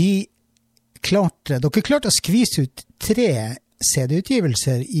Nails, dere klarte å skvise ut 3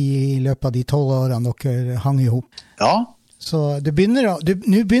 CD-utgivelser i løpet av de 12 årene dere hang ihop. Ja. Så nå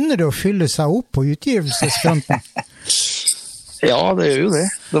begynner det å fylle seg opp på utgivelsesfronten. Ja, det gjør jo det.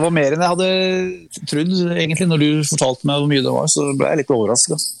 Det var mer enn jeg hadde trodd, egentlig, når du fortalte meg hvor mye det var, så ble jeg litt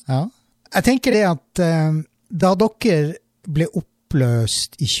overrasket. Ja. Jeg tenker det at da dere ble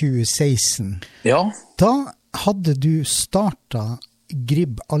oppløst i 2016, da hadde du startet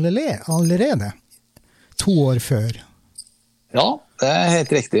GRIBB allerede 2 år før. Ja, det er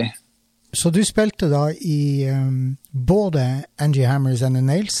helt riktig. Så du spilte da i både Angie Hammers and the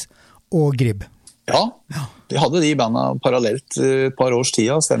Nails og GRIBB? Ja, vi hadde de bandene parallelt et par års tid,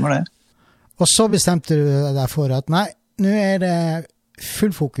 stemmer det. Og så bestemte du deg for at nei, nå er det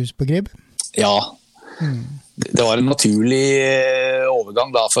full fokus på GRIBB? Ja, det var en naturlig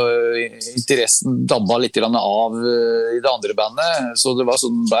overgang da, for interessen dabba litt av i det andre bandet, så det var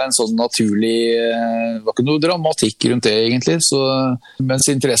en sånn naturlig, det var ikke noe dramatikk rundt det egentlig, så mens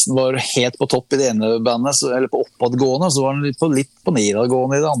interessen var helt på topp i det ene bandet, eller på oppadgående, så var den litt på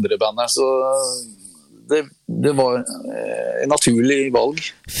nedadgående i det andre bandet, så det var en naturlig valg.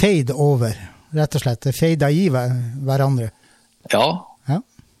 Fade over, rett og slett, fade i hverandre. Ja,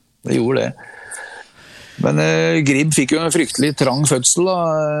 det gjorde det. Men GRIBB fikk jo en fryktelig trang fødsel da.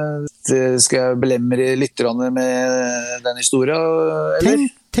 Skal jeg belemre lytterne med den historien, eller?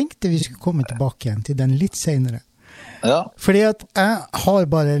 Tenkte vi skulle komme tilbake igjen til den litt senere. Ja. Fordi at jeg har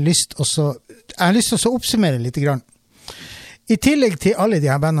bare lyst til å oppsummere litt grann. I tillegg til alle de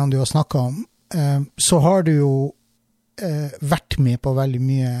her bandene du har snakket om, så har du jo vært med på veldig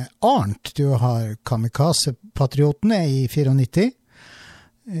mye annet. Du har Kamikaze-patriotene i 94,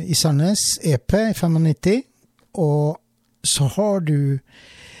 i Sandnes, EP i 95, og så har du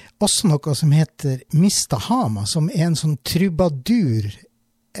også noe som heter Mista Hama, som er en sånn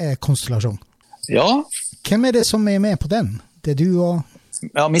trubadur-konstellasjon. Ja. Hvem er det som er med på den? Det er du og...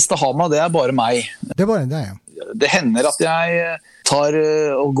 Ja, Mista Hama, det er bare meg. Det er bare det, ja. Det hender at jeg tar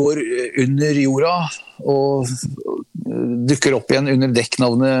og går under jorda, og dukker opp igjen under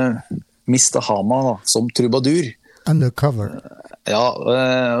dekknavnet Mista Hama da, som trubadur. Undercover. Ja,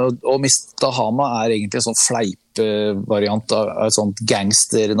 og Mista Hama er egentlig en sånn fleipvariant av et sånt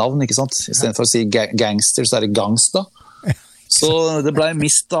gangsternavn, ikke sant? I stedet for å si gangster, så er det gangsta. Så det ble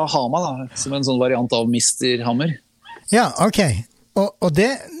Mista Hama da, som en sånn variant av Mr. Hammer. Ja, ok. Og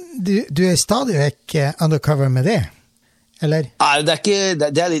det, du er stadig ikke undercover med det, eller? Nei, det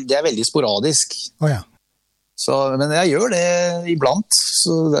er veldig sporadisk. Ja. Så, men jeg gjør det iblant,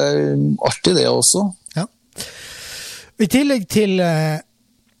 så det er artig det også. Ja. I tillegg til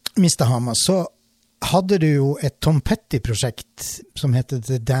Mista Hama, så hadde du jo et Tom Petty-prosjekt som heter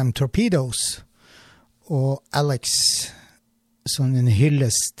The Damn Torpedoes, og Alex som en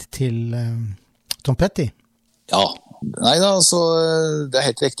hyllest til Tom Petty. Ja, nei da, så det er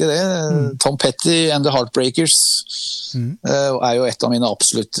helt riktig det. Tom Petty and the Heartbreakers er jo et av mine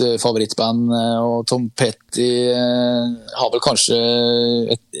absolutt favorittband, og Tom Petty har vel kanskje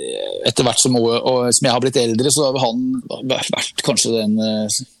etter hvert som jeg har blitt eldre, så har han vært kanskje den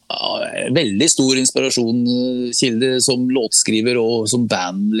veldig stor inspirasjonskilde som låtskriver og som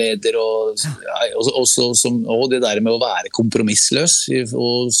bandleder og det der med å være kompromissløs i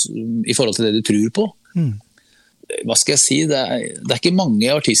forhold til det du tror på. Hva skal jeg si? Det er ikke mange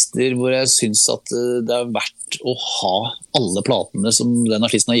artister hvor jeg synes at det er verdt å ha alle platene som den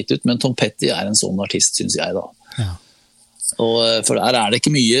artisten har gitt ut, men Tom Petty en sånn artist, synes jeg da. Ja. For der det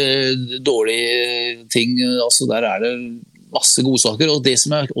ikke mye dårlige ting, altså der det masse gode saker, og det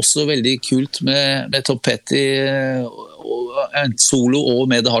som også veldig kult med Tom Petty og en solo og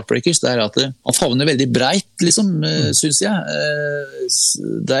med The Heartbreakers, det at han favner veldig breit, liksom, synes jeg.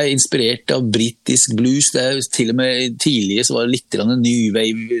 Det inspirert av britisk blues, det til og med tidligere så var det litt new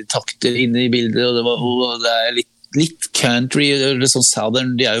wave-takter inne i bildet, og det litt country, eller sånn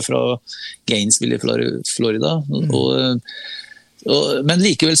southern, de jo fra Gainesville i Florida, men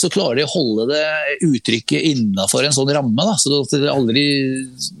likevel så klarer de å holde det uttrykket innenfor en sånn ramme, da, så at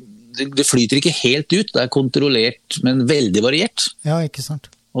det flyter ikke helt ut, det kontrollert, men veldig variert. Ja, ikke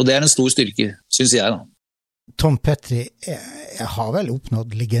sant. Og det en stor styrke, synes jeg da. Tom Petty har vel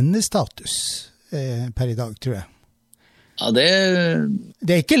oppnådd legendestatus per i dag, tror jeg. Ja,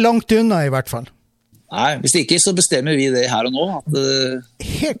 det ikke langt unna i hvert fall. Nei, hvis ikke så bestemmer vi det her og nå.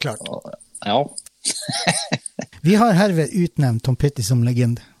 Helt klart. Ja. Vi har herved utnevnt Tom Petty som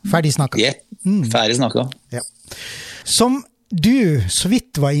legende. Ferdig snakket. Ja, ferdig snakket. Ja. Som du så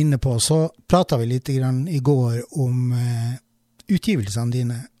vidt var inne på, så pratet vi litt grann i går om utgivelsene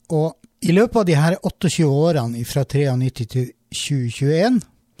dine. Og i løpet av de her 28 årene fra 93 til 2021,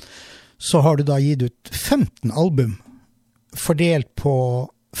 så har du da gitt ut 15 album, fordelt på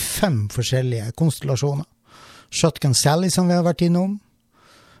 5 forskjellige konstellasjoner. Shotgun Sally, som vi har vært innom.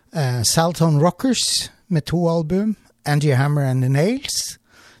 Salton Rockers med 2 album. Angie Hammer and the Nails.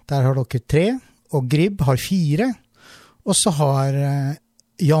 Der har dere 3. Og GRIBB har 4. Og så har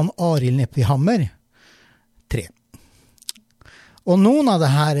Jan Arild Neppi Hammer 3. Og noen av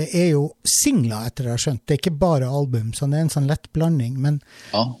det her jo singler, etter jeg har skjønt. Det ikke bare album, så det en sånn lett blanding. Men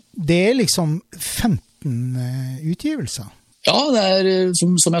det liksom 15 utgivelser. Ja, det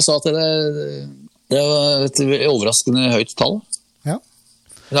som jeg sa til deg, det var et overraskende høyt tall. Ja.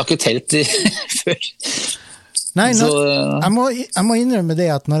 Jeg har ikke telt før. Nei, jeg må innrømme det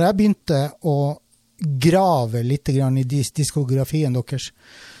at når jeg begynte å grave litt grann i diskografien deres,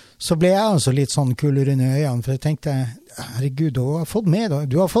 så ble jeg altså litt sånn kulere under øynene, for jeg tenkte, herregud, dere har fått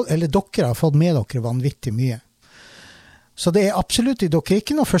med dere vanvittig mye. Så det absolutt, dere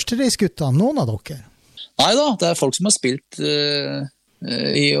ikke noen førstereisgutter, noen av dere. Neida, det folk som har spilt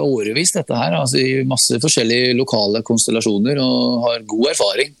i årevis dette her, altså i masse forskjellige lokale konstellasjoner og har god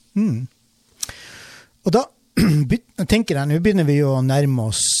erfaring. Og da tenker jeg, nå begynner vi jo å nærme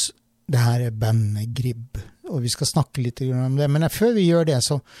oss det her bandet GRIBB, og vi skal snakke litt om det, men før vi gjør det,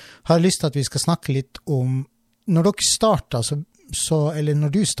 så har jeg lyst til at vi skal snakke litt om, når dere startet, eller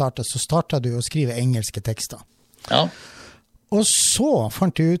når du startet, så startet du å skrive engelske tekster. Ja. Og så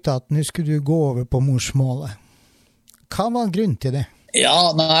fant du ut at nå skulle du gå over på morsmålet. Hva var grunnen til det?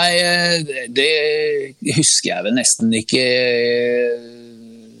 Ja, nei, det husker jeg vel nesten ikke.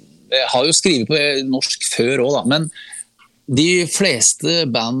 Jeg har jo skrivet på norsk før også da, men de fleste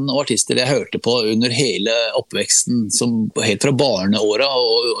band og artister jeg hørte på under hele oppveksten, som helt fra barneåra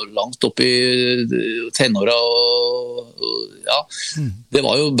og langt opp i tenåra, det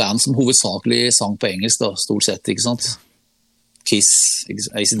var jo band som hovedsakelig sang på engelsk da, stort sett, ikke sant? Kiss,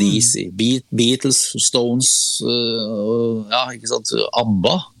 AC/DC, Beatles, Stones, ikke sant,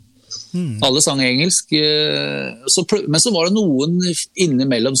 ABBA. Alle sang engelsk. Men så var det noen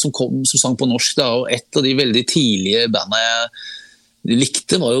innimellom som sang på norsk, da, og et av de veldig tidlige bandene jeg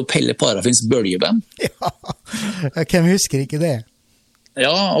likte var jo Pelle Parafins Bølgeband. Ja, hvem husker ikke det?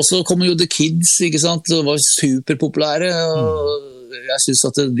 Ja, og så kom jo The Kids, ikke sant, og var superpopulære, og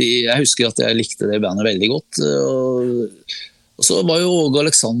jeg husker at jeg likte det bandet veldig godt, og så var jo Åge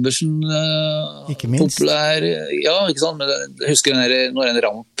Aleksandersen populær. Ja, ikke sant? Jeg husker når en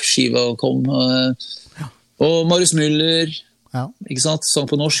Ramp-skiva kom. Og Marius Müller, ikke sant? Sang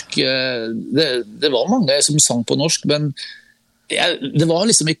på norsk. Det var mange som sang på norsk, men det var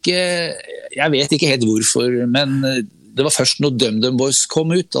liksom ikke... Jeg vet ikke helt hvorfor, men det var først når Dum Boys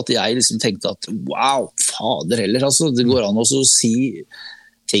kom ut, at jeg liksom tenkte at wow, fader heller, altså, det går an også å si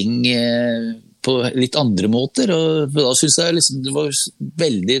ting... på litt andre måter, og da synes jeg liksom, det var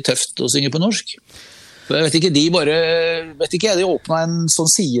veldig tøft å synge på norsk. For jeg vet ikke, de åpnet en sånn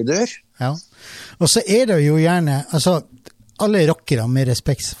sidedør. Ja, og så det jo gjerne, altså, alle rockere med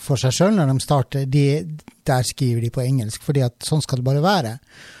respekt for seg selv når de starter, der skriver de på engelsk, fordi at sånn skal det bare være.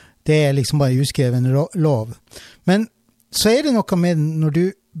 Det liksom bare uskreven lov. Men så det noe med når du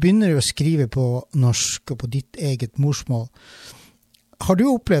begynner å skrive på norsk og på ditt eget morsmål. Har du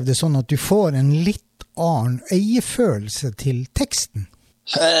opplevd det sånn at du får en litt annen eierfølelse til teksten?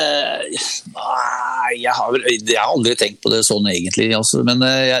 Nei, jeg har aldri tenkt på det sånn egentlig. Altså. Men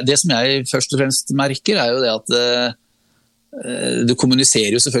det som jeg først og fremst merker jo det at du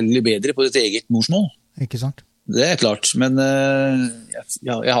kommuniserer jo selvfølgelig bedre på ditt eget morsmål. Ikke sant? Det klart, men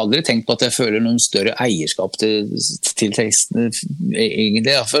jeg har aldri tenkt på at jeg føler noen større eierskap til teksten. Egentlig,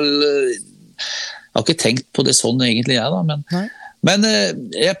 I hvert fall, jeg har ikke tenkt på det sånn egentlig jeg da, men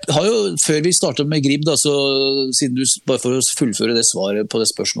jeg har jo, før vi startet med GRIBB da, så siden du, bare for å fullføre det svaret på det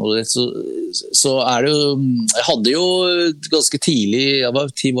spørsmålet ditt, så det jo, jeg hadde jo ganske tidlig,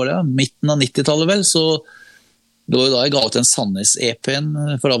 midten av 90-tallet vel, så det var jo da jeg ga ut en Sandnes-EP'en,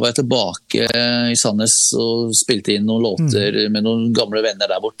 for da var jeg tilbake I Sandnes og spilte inn noen låter med noen gamle venner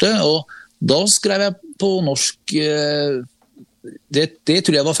der borte, og da skrev jeg på norsk, det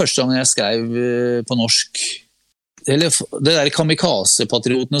tror jeg var første gang jeg skrev på norsk. Eller det der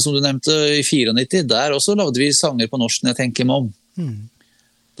Kamikaze-patriotene som du nevnte I 94, der også lagde vi sanger på norsk når jeg tenker meg om.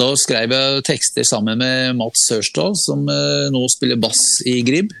 Da skrev jeg tekster sammen med Mats Sørsdal, som nå spiller bass I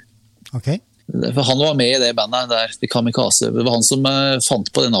GRIBB. Ok. For han var med I det bandet der, det Kamikaze. Det var han som fant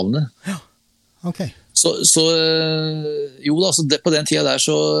på det navnet. Ja, ok. Så jo da, så på den tiden der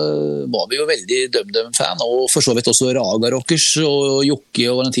så var vi jo veldig DumDum-fan, og for så vidt også Raga Rockers og Jokke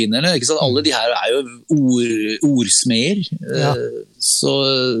og Valentinerne, ikke sant? Alle de her jo ordsmer, så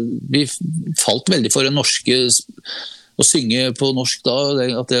vi falt veldig for det norske, å synge på norsk da,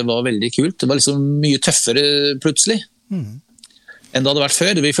 at det var veldig kult. Det var liksom mye tøffere plutselig. Enn det hadde vært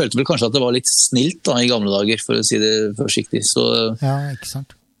før. Vi følte vel kanskje at det var litt snilt da, I gamle dager, for å si det forsiktig. Så, ja, ikke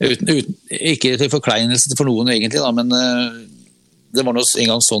sant. Ikke til forkleinelse for noen egentlig, da, men det var en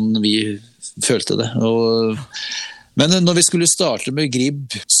gang sånn vi følte det. Men når vi skulle starte med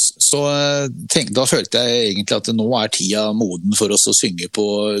GRIBB, så da følte jeg egentlig at nå tida moden for oss å synge på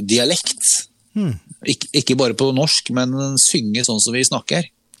dialekt. Ikke bare på norsk, men synge sånn som vi snakker.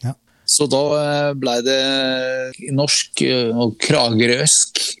 Så da ble det norsk og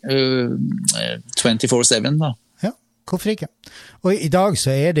kragerøsk 24/7 da. Ja, hvorfor ikke? Og I dag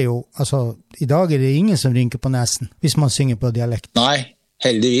så det jo, altså, I dag det ingen som rynker på nesen hvis man synger på dialekt. Nei,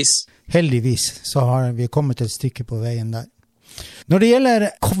 heldigvis. Heldigvis så har vi kommet et stykke på veien der. Når det gjelder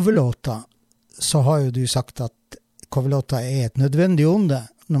coverlåter, så har jo du sagt at coverlåter et nødvendig onde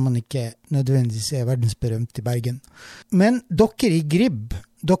når man ikke nødvendigvis verdensberømt I Bergen. Men dere I GRIBB,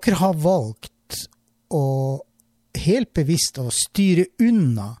 dere har valgt å helt bevisst å styre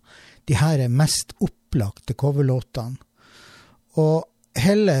unna de her mest opplagte coverlåtene, og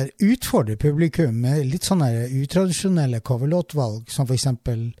heller utfordre publikum med litt sånne utradisjonelle coverlåtvalg, som for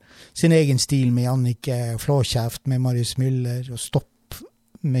eksempel sin egen stil med Jannicke, Flåkjeft med Marius Müller og Stopp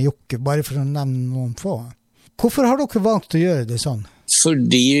med Jokke, bare for å nevne noen få. Hvorfor har dere valgt å gjøre det sånn?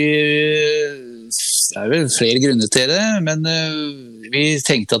 Fordi det vel flere grunner til det, men vi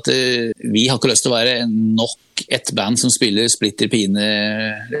tenkte at vi har ikke lyst til å være nok et band som spiller splitter pine,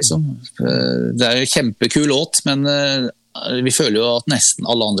 liksom. Det en kjempekul låt, men vi føler jo at nesten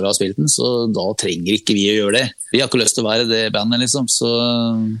alle andre har spilt den, så da trenger ikke vi å gjøre det. Vi har ikke lyst til å være det bandet, liksom, så...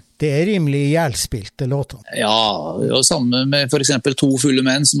 Det rimelig ihjelspilte låter. Ja, og sammen med for eksempel To fulle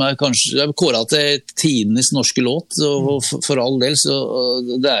menn, som kanskje kåret til tidenes norske låt, og for all del, så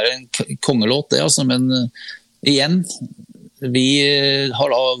det en kongelåt det, altså, men igjen, vi har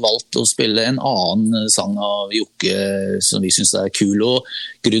da valgt å spille en annen sang av Jokke som vi synes kul, og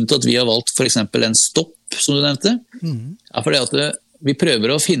grunnen til at vi har valgt for eksempel en Stopp, som du nevnte, fordi at vi prøver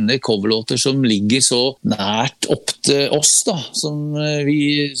å finne coverlåter som ligger så nært opp til oss da, som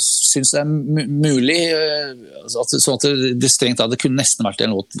vi synes mulig, sånn at det strengt det kunne nesten vært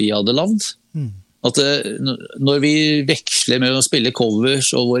en låt vi hadde lavd. At når vi veksler med å spille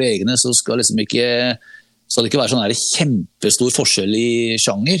covers og våre egne, så skal liksom ikke, så det ikke være sånn her kjempestor forskjell I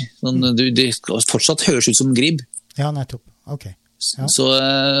sjanger. Sånn, det fortsatt høres ut som GRIBB. Ja, nettopp. Ok. Ja. Så,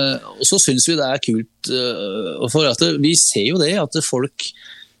 og så synes vi det kult, og for at vi ser jo det, at folk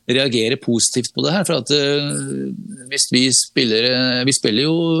reagerer positivt på det her, for at hvis vi spiller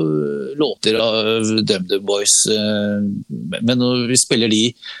jo låter av DumDum Boys, men når vi spiller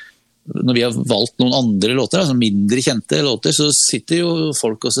når vi har valgt noen andre låter, altså mindre kjente låter, så sitter jo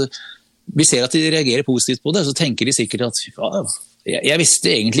folk og vi ser at de reagerer positivt på det, så tenker de sikkert at ja, jeg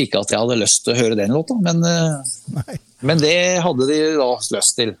visste egentlig ikke at jeg hadde lyst til å høre den låta, men det hadde de da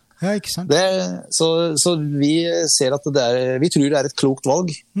lyst til. Ja, ikke sant. Så vi ser at vi tror det et klokt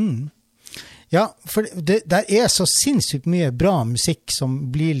valg. Ja, for der så sinnssykt mye bra musikk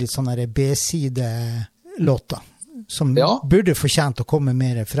som blir litt sånne B-side-låter, som burde fortjent å komme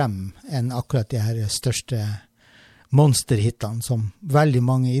mer frem enn akkurat de her største monsterhittene som veldig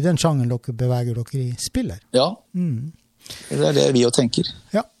mange i den sjangeren dere beveger dere i spiller. Ja, det det vi jo tenker.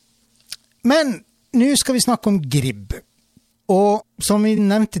 Ja. Men nå skal vi snakke om GRIBB. Og som vi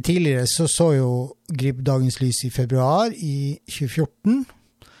nevnte tidligere, så jo GRIBB dagens lys i februar i 2014,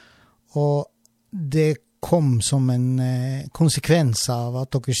 og det kom som en konsekvens av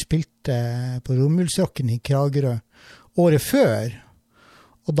at dere spilte på Romjulsrocken i Kragerø året før,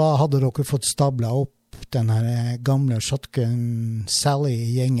 og da hadde dere fått stablet opp den her gamle Shotgun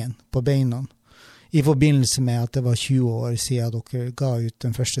Sally-gjengen på beina, i forbindelse med at det var 20 år siden dere ga ut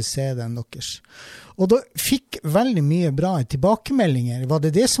den første CD-en deres. Og da fikk veldig mye bra tilbakemeldinger. Var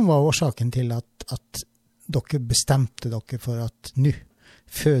det som var årsaken til at dere bestemte dere for at nå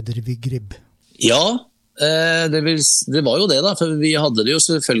føder vi GRIBB? Ja, det var jo det da, for vi hadde det jo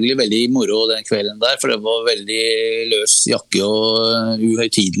selvfølgelig veldig moro den kvelden der, for det var veldig løs jakke og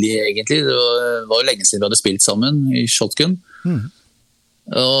uhøytidelig egentlig. Det var jo lenge siden vi hadde spilt sammen i Shotgun.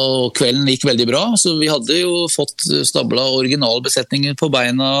 Og kvelden gikk veldig bra, så vi hadde jo fått stablet originalbesetninger på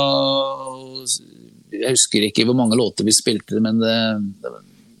beina. Jeg husker ikke hvor mange låter vi spilte, men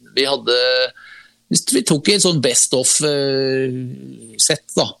vi tok et sånn best-of-sett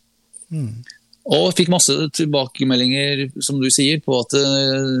da. Og fikk masse tilbakemeldinger, som du sier, på at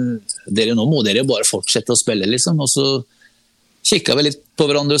nå må dere bare fortsette å spille, liksom. Og så kikket vi litt på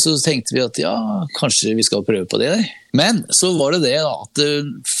hverandre, så tenkte vi at ja, kanskje vi skal prøve på det der. Men så var det da, at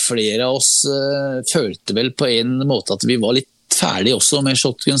flere av oss følte vel på en måte at vi var litt ferdig også med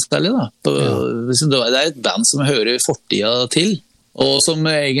Shotgun Sally da. Det et band som hører fortida til, og som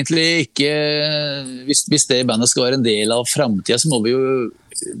egentlig ikke, hvis det bandet skal være en del av fremtiden, så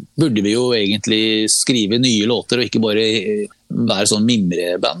burde vi jo egentlig skrive nye låter, og ikke bare være sånn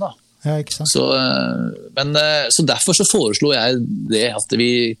mimreband da. Ja, ikke sant. Så derfor så foreslo jeg det at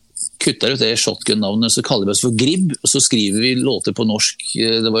vi kutter ut det Shotgun-navnet, så kaller vi oss for GRIBB, og så skriver vi låter på norsk.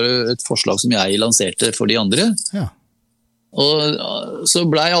 Det var jo et forslag som jeg lanserte for de andre. Ja. Og så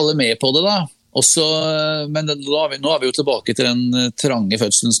ble alle med på det da. Men nå er vi jo tilbake til den trange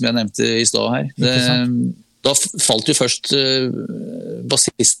fødselen som jeg nevnte i sted her. Da falt jo først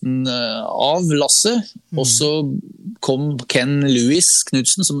bassisten av Lasse, og så kom Ken Lewis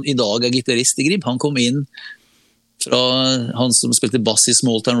Knudsen, som i dag gitarist i GRIBB. Han kom inn fra han som spilte bass i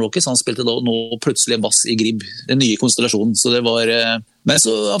Small Town Rockets, han spilte da nå plutselig bass i GRIBB, den nye konstellasjonen. Så det var, men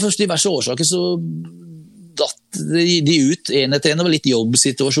så av først diverse årsaker så datt de ut en etter en. Det var litt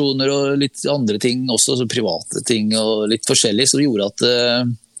jobbsituasjoner og litt andre ting, også så private ting og litt forskjellig, som gjorde at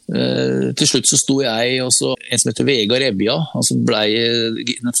til slutt så sto jeg og så en som heter Vegard Ebbia, han som ble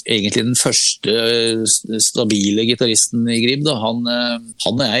egentlig den første stabile gitaristen i GRIBB da. Han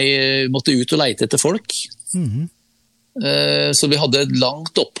og jeg måtte ut og lete etter folk. Så vi hadde et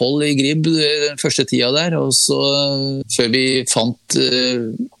langt opphold i GRIBB den første tida der, og så før vi fant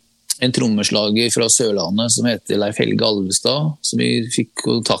en trommeslager fra Sørlandet som heter Leif Helge Alvestad, som vi fikk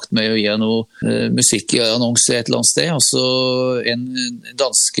kontakt med via noe musikkannonse et eller annet sted, og så en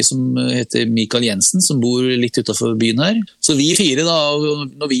danske som heter Mikael Jensen, som bor litt utenfor byen her. Så vi fire da,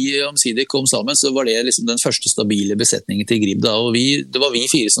 når vi omsider kom sammen, så var det liksom den første stabile besetningen til GRIBB da, og det var vi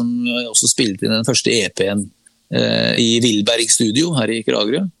fire som også spilte inn den første EP-en i Vilberg Studio her i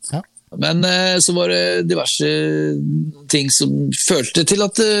Kragerø. Ja. Men så var det diverse ting som følte til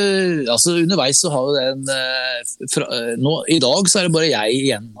at altså underveis så har jo i dag så det bare jeg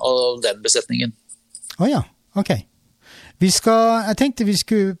igjen av den besetningen. Ja, ok. Jeg tenkte vi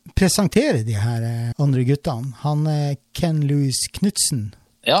skulle presentere de her andre guttene. Han Ken Lewis Knudsen,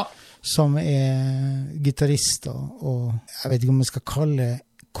 ja, som gitarist og jeg vet ikke om man skal kalle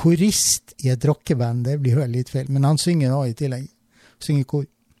korist i et rockeband, det blir jo litt feil, men han synger nå i tillegg. Synger kor.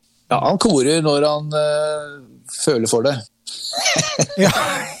 Ja, han korer når han føler for det. Ja,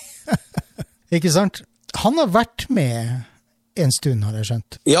 ikke sant? Han har vært med en stund, har jeg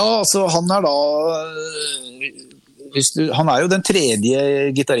skjønt. Ja, altså han da... han jo den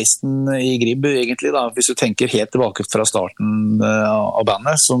tredje gitaristen i GRIBB egentlig da, hvis du tenker helt tilbake fra starten av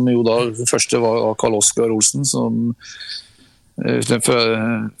bandet, som jo da første var Karl Oskar Olsen, som...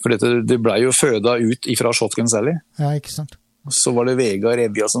 For det ble jo føda ut ifra Shotgun Sally. Ja, ikke sant. Så var det Vegard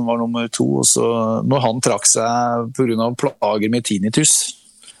Ebbia som var nummer 2, og så når han trakk seg på grunn av plager med tinnitus,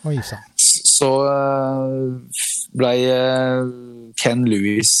 så ble Ken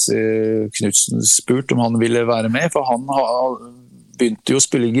Lewis Knudsen spurt om han ville være med, for han begynte jo å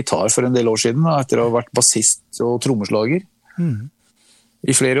spille gitar for en del år siden, etter å ha vært bassist og trommeslager.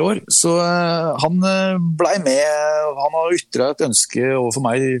 i flere år. Så han ble med, han har ytret et ønske overfor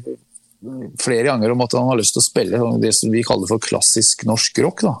meg flere ganger om at han har lyst til å spille det som vi kaller for klassisk norsk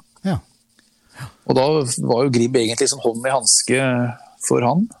rock da. Ja. Og da var jo GRIBB egentlig som hånd i handske for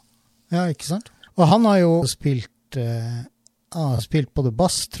han. Ja, ikke sant? Og han har jo spilt både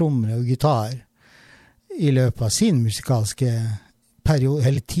bass, trommer og gitar i løpet av sin musikalske periode,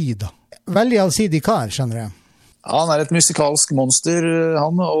 eller tid da. Veldig allsidig kar, skjønner jeg. Ja, han et musikalsk monster,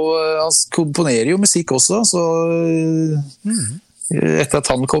 han, og han komponerer jo musikk også, så etter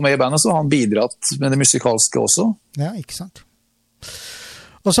at han kom med i bandet, så har han bidratt med det musikalske også. Ja, ikke sant.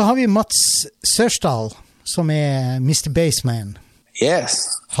 Og så har vi Mats Sørsdal, som Mr. Bassman. Yes.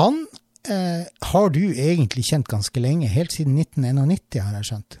 Han har du egentlig kjent ganske lenge, helt siden 1991 har jeg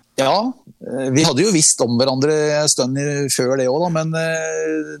skjønt. Ja, vi hadde jo visst om hverandre en stund før det også, da, men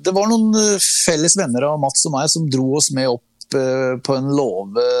det var noen felles venner av Mats og meg som dro oss med opp på en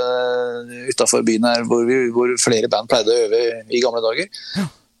låve utenfor byen her, hvor flere band pleide å øve i gamle dager. Ja.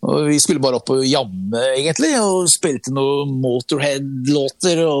 Og vi skulle bare opp og jamme egentlig, og spilte noen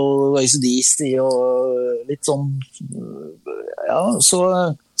Motorhead-låter og AC/DC og litt sånn, ja, så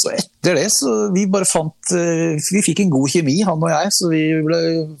etter det så vi bare vi fikk en god kjemi, han og jeg, så vi ble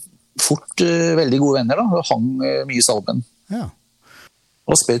fort veldig gode venner da, og hang mye sammen. Ja.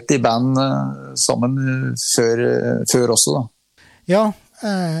 Og spilte i band sammen før også da. Ja,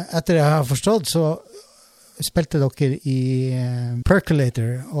 etter det jeg har forstått så spilte dere i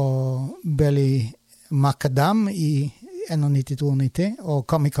Percolator og Belly Macadam i 91-92 og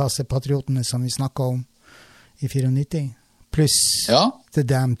Kamikaze-patriotene som vi snakket om i 94, pluss The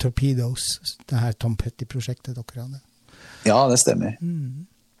Damn Torpedoes, det her Tom Petty-prosjektet dere hadde. Ja, det stemmer.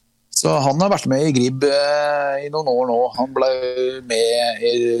 Så han har vært med i GRIBB i noen år nå. Han ble med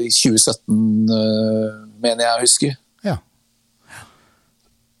i 2017, mener jeg husker. Ja.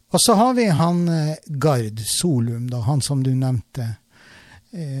 Og så har vi han Gard Solum, da, han som du nevnte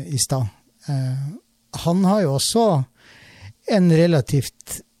i stad. Han har jo også en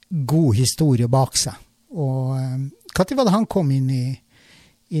relativt god historie bak seg. Og hva var det han kom inn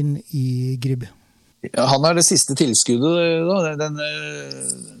i GRIBB? Ja, han det siste tilskuddet, da.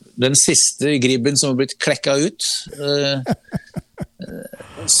 Den siste GRIBBen som har blitt klekket ut.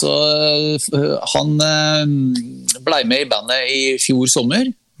 Så han ble med i bandet i fjor sommer.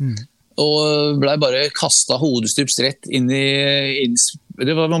 Og ble bare kastet hodestups rett inn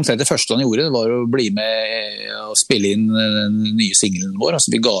det var omtrent det første han gjorde, det var å bli med og spille inn den nye singlen vår,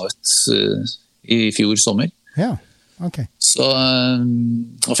 altså vi ga ut i fjor sommer. Ja, ok. Så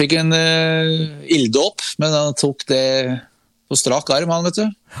han fikk en ilddåp, men han tok det på strak arm, han, vet du.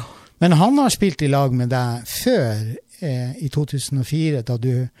 Men han har spilt i lag med deg før i 2004, da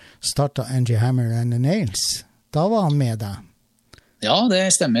du startet Angie Hammer and the Nails. Da var han med deg. Ja,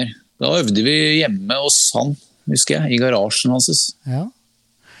 det stemmer. Da øvde vi hjemme hos han, husker jeg, i garasjen hans. Ja.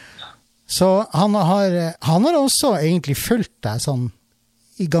 Så han har også egentlig fulgt deg sånn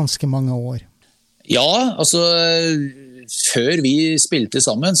i ganske mange år. Ja, altså før vi spilte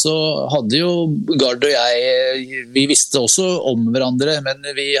sammen så hadde jo Gard og jeg, vi visste også om hverandre, men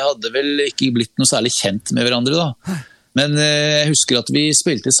vi hadde vel ikke blitt noe særlig kjent med hverandre da. Men jeg husker at vi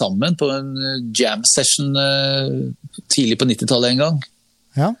spilte sammen på en jam session tidlig på 90-tallet en gang.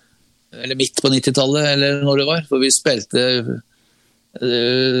 Ja. Eller midt på 90-tallet, eller når det var. For vi spilte,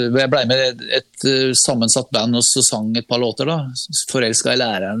 jeg ble med et sammensatt band og så sang et par låter da. Forelsket i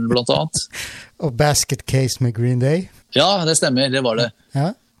læreren blant annet. Og Basket Case med Green Day. Ja, det stemmer, det var det.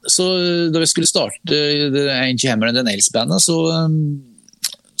 Ja. Så da vi skulle starte Angie Hammer and the Nails bandet,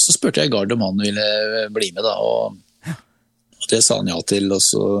 så spurte jeg Gard om han ville bli med da, og det sa han ja til, og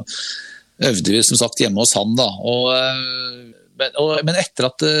så øvde vi som sagt hjemme hos han da, men etter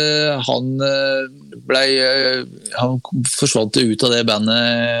at han forsvant ut av det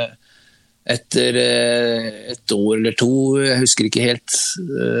bandet etter et år eller to, jeg husker ikke helt,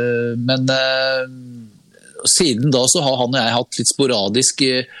 men siden da så har han og jeg hatt litt sporadisk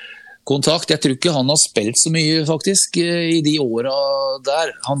kontakt. Jeg tror ikke han har spilt så mye faktisk i de årene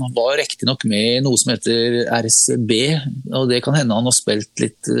der. Han var riktig nok med i noe som heter RCB, og det kan hende han har spilt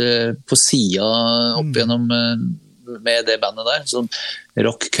litt på siden opp gjennom med det bandet der, som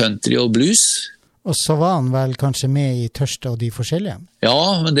rock, country og blues. Og så var han vel kanskje med i Tørste og de forskjellige?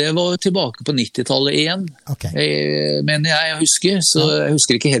 Ja, men det var tilbake på 90-tallet igjen, mener jeg husker. Så jeg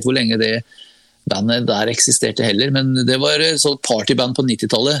husker ikke helt hvor lenge det bandet der eksisterte heller, men det var et sånt partyband på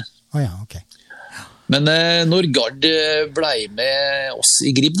 90-tallet. Ja, ok. Men når Gard ble med oss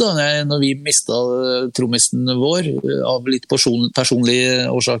i GRIBB da, når vi mistet trommisten vår av litt personlige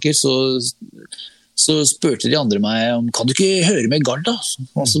årsaker, så spurte de andre meg om, kan du ikke høre med Gard da,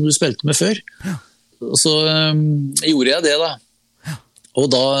 som du spilte med før? Og så gjorde jeg det da. Og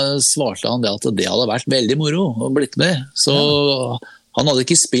da svarte han det at det hadde vært veldig moro å blitt med. Så han hadde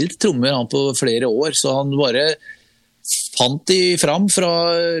ikke spilt trommer han på flere år, så han bare fant de fram fra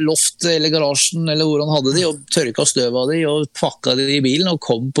loft eller garasjen eller hvor han hadde de, og tørka støv av de, og pakka de i bilen og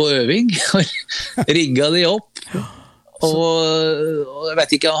kom på øving, og rigga de opp. Og jeg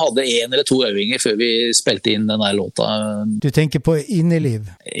vet ikke, han hadde 1 eller 2 øvinger før vi spilte inn denne låta. Du tenker på Inneliv?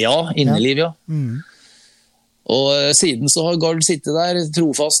 Ja, Inneliv, ja. Og siden så har Gard sittet der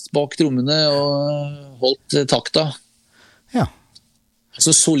trofast bak trommene og holdt takta. Ja.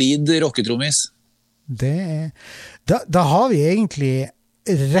 Så solid rocketrommis. Da har vi egentlig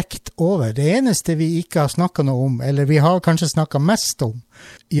rekt over. Det eneste vi ikke har snakket noe om, eller vi har kanskje snakket mest om,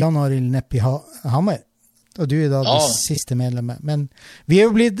 Jan Arild Neppi Hammer. Og du da det siste medlemmet. Men vi er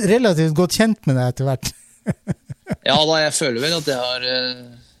jo blitt relativt godt kjent med deg etter hvert. Ja da, jeg føler vel at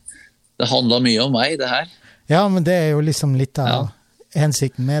det handler mye om meg, det her. Ja, men det er jo liksom litt av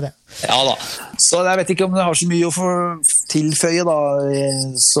hensikten med det. Ja da, så jeg vet ikke om det har så mye å få tilføye da,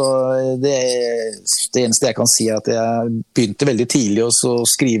 så det eneste jeg kan si er at jeg begynte veldig tidlig å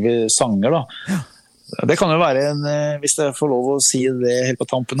skrive sanger da. Det kan jo være hvis jeg får lov å si det helt på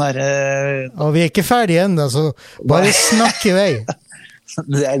tampen her. Og vi er ikke ferdige enda, så bare snakk i vei.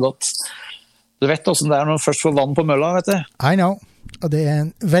 Det er godt. Du vet hvordan det er når du først får vann på mølla, vet du. I know. Og det er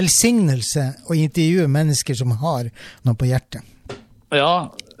en velsignelse å intervjue mennesker som har noe på hjertet.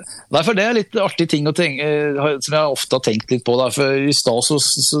 Ja, derfor det er litt artig ting å tenke, som jeg ofte har tenkt litt på. Da. For i stad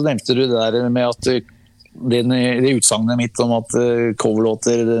så nevnte du det der med at det utsagnet mitt om at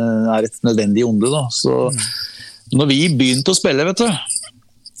coverlåter er et nødvendig onde. Da. Så når vi begynte å spille, vet du,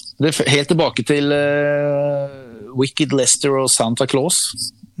 det helt tilbake til Wicked Lester og Santa Claus,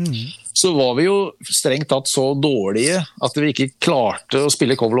 så var vi jo strengt tatt så dårlige at vi ikke klarte å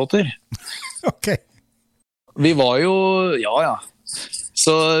spille coverlåter. Ok. Vi var jo,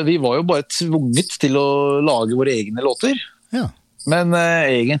 så vi var jo bare tvunget til å lage våre egne låter. Ja. Men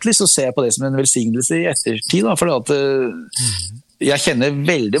egentlig så ser jeg på det som en velsignelse i ettertid, da, for at jeg kjenner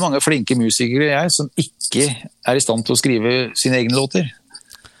veldig mange flinke musikere som ikke er i stand til å skrive sine egne låter.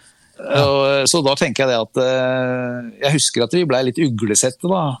 Ja. Så da tenker jeg det at jeg husker at vi ble litt uglesette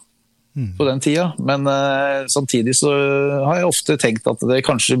da, på den tida, men samtidig så har jeg ofte tenkt at det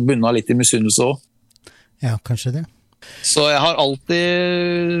kanskje bunnet litt i misunnelse også. Ja, kanskje det. Så jeg har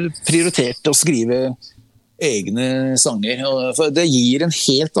alltid prioritert å skrive egne sanger, for det gir en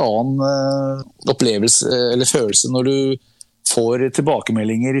helt annen opplevelse eller følelse når du får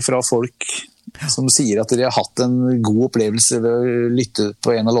tilbakemeldinger fra folk som sier at de har hatt en god opplevelse ved å lytte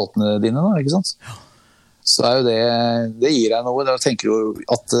på en av låtene dine, da, ikke sant? Så er jo det gir deg noe. Da tenker du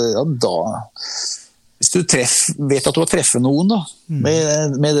at hvis du vet at du har treffet noen da,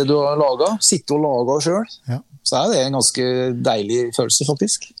 med det du har laget, sitte og laget selv, så er det en ganske deilig følelse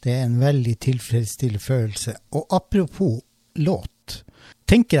faktisk. Det er en veldig tilfredsstillende følelse. Og apropos låt,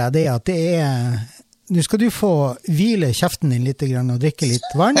 tenker jeg det at det er... Nå skal du få hvile kjeften din litt og drikke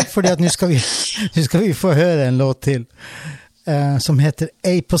litt vann, fordi at nå skal vi få høre en låt til som heter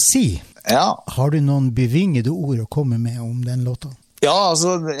Ei på si. Ja. Har du noen bevingede ord å komme med om den låta? Ja,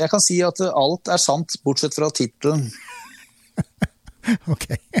 altså, jeg kan si at alt er sant, bortsett fra titelen. Ok.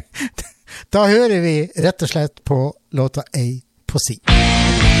 Da hører vi rett og slett på låta Ei på si.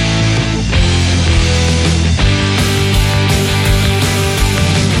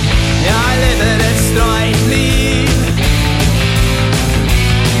 Jeg lever et streit liv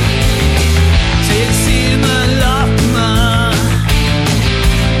tilsynelatende.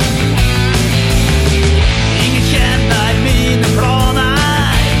 Ingen kjenner mine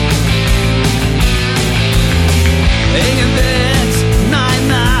planer. Ingen vet, nei,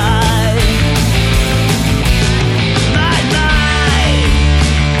 nei. Nei, nei.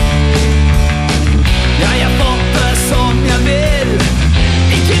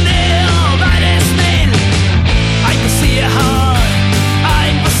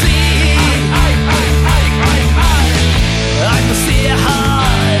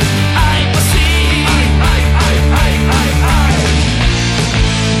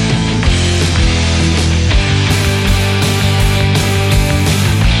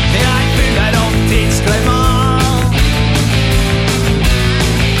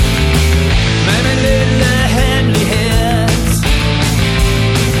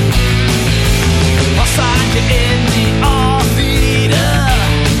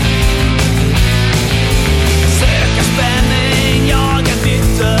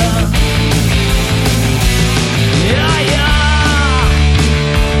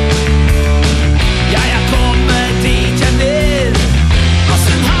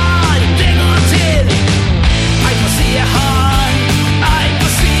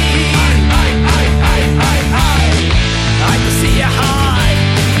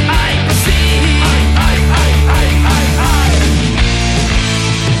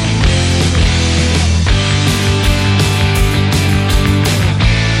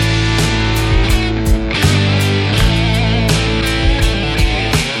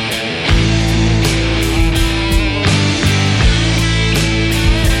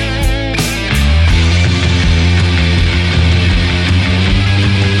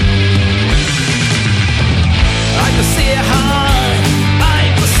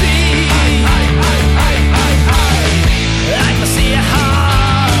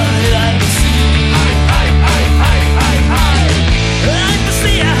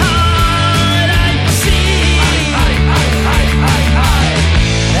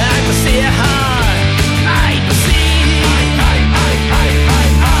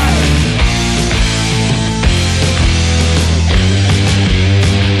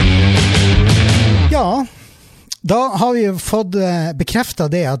 Da har vi jo fått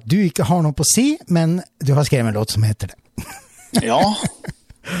bekreftet det at du ikke har noe på å si, men du har skrevet en låt som heter det. Ja.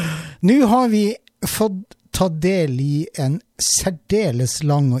 Nå har vi fått ta del i en særdeles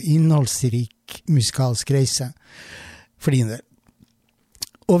lang og innholdsrik musikalsk reise for din del.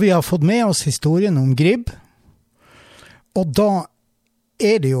 Og vi har fått med oss historien om GRIBB, og da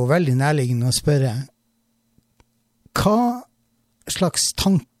det jo veldig nærliggende å spørre, hva slags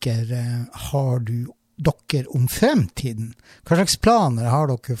tanker har dere om fremtiden? Hva slags planer har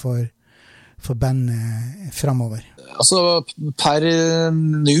dere for bandet fremover? Altså, per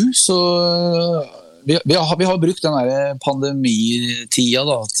nå så vi har brukt den der pandemitida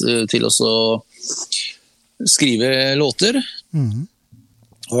da, til å skrive låter.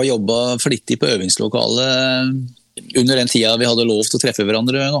 Og har jobbet flittig på øvingslokalet under den tida vi hadde lov til å treffe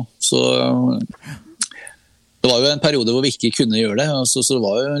hverandre nå. Så det var jo en periode hvor vi ikke kunne gjøre det, så det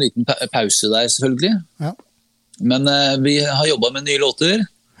var jo en liten pause der selvfølgelig. Ja. Men vi har jobbet med nye låter,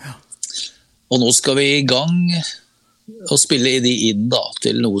 og nå skal vi i gang og spille de inn da,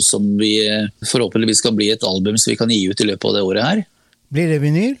 til noe som vi forhåpentligvis skal bli et album som vi kan gi ut i løpet av det året her. Blir det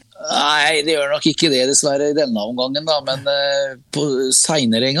vinyl? Nei, det gjør nok ikke det dessverre i denne omgangen da, men på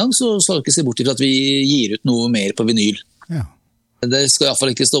senere en gang så skal vi ikke se bort til at vi gir ut noe mer på vinyl. Ja. Det skal i hvert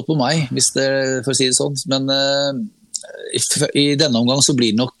fall ikke stå på meg, hvis det for å si det sånn, men i denne omgang så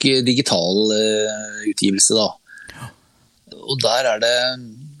blir det nok digital utgivelse da. Og der det,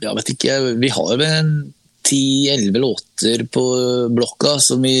 jeg vet ikke, vi har vel 10-11 låter på blokka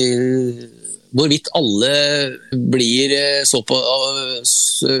som hvorvidt alle blir så på,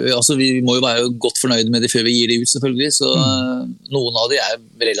 altså vi må jo være godt fornøyd med det før vi gir det ut selvfølgelig, så noen av de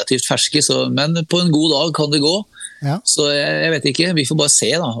relativt ferske, men på en god dag kan det gå. Ja. Så jeg vet ikke, vi får bare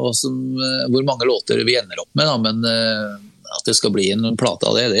se da, hvor mange låter vi ender opp med da, men at det skal bli en plate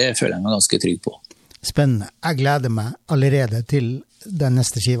av det føler jeg meg ganske trygg på. Spennende, jeg gleder meg allerede til den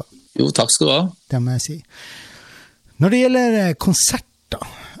neste skiva. Jo, takk skal du ha. Det må jeg si. Når det gjelder konserter,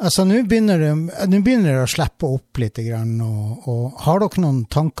 altså nå begynner det å slippe opp litt grann, og har dere noen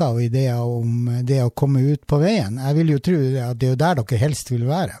tanker og ideer om det å komme ut på veien? Jeg vil jo tro at det jo der dere helst vil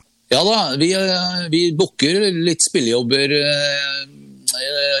være. Ja da, vi booker litt spillejobber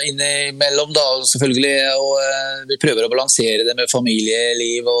innimellom da, selvfølgelig, og vi prøver å balansere det med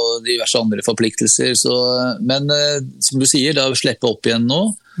familieliv og diverse andre forpliktelser, men som du sier, da slipper vi opp igjen nå,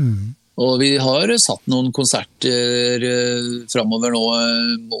 og vi har satt noen konserter fremover nå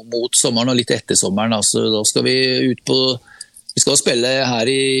mot sommeren og litt etter sommeren, altså da skal vi vi skal spille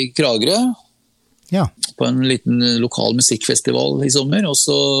her i Kragerø, ja. På en liten lokal musikkfestival i sommer, og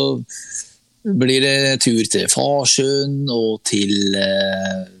så blir det tur til Farsund og til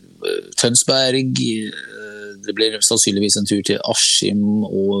Tønsberg. Det blir sannsynligvis en tur til Askim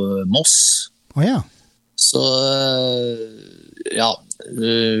og Moss. Ja. Så ja,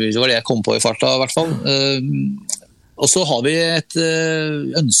 det var det jeg kom på i farta i hvert fall. Og så har vi et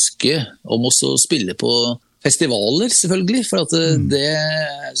ønske om å spille på festivaler selvfølgelig, for at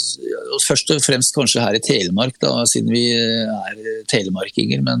først og fremst kanskje her i Telemark da, siden vi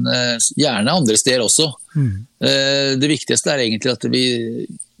telemarkinger, men gjerne andre steder også. Det viktigste egentlig at vi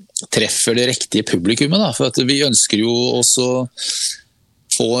treffer det riktige publikummet da, for at vi ønsker jo også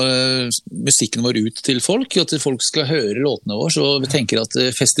få musikken vår ut til folk, at folk skal høre låtene våre, så vi tenker at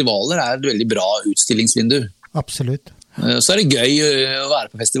festivaler et veldig bra utstillingsvindu. Absolutt. Så det gøy å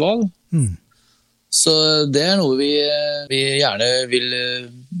være på festival. Så det noe vi gjerne vil,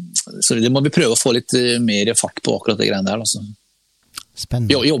 så det må vi prøve å få litt mer fart på akkurat det greiene der. Altså.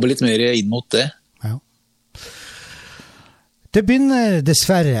 Spennende. Jobbe litt mer inn mot det. Ja. Det begynner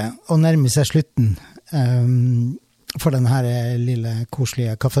dessverre å nærme seg slutten for denne lille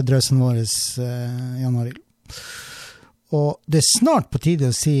koselige kaffedrøsen vår, Jan Arild. Og det snart på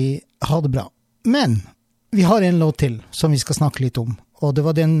tide å si ha det bra. Men vi har en låt til som vi skal snakke litt om. Og det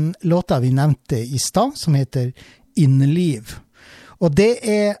var den låta vi nevnte i stad, som heter Inneliv. Og det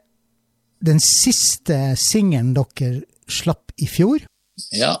den siste singelen dere slapp i fjor.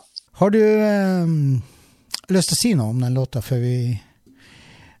 Ja. Har du lyst til å si noe om den låta før vi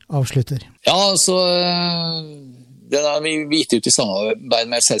avslutter? Ja, så den har vi gitt ut i samarbeid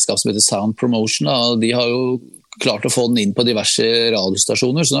med et selskap som heter Sound Promotion. Og de har jo klart å få den inn på diverse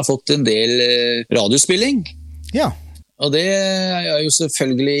radiostasjoner, så den har fått en del radiospilling. Ja. Og det jo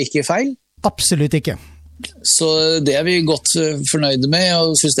selvfølgelig ikke feil. Absolutt ikke. Så det vi godt fornøyde med,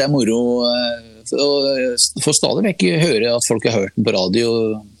 og synes det moro. Og får stadig vekk høre at folk har hørt den på radio.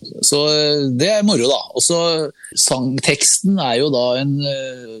 Så det moro da. Og så sangteksten jo da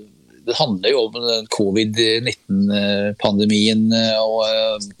det handler jo om den covid-19-pandemien og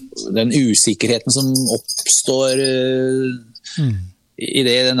den usikkerheten som oppstår i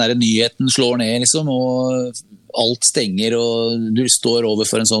det den der nyheten slår ned, liksom, og alt stenger, og du står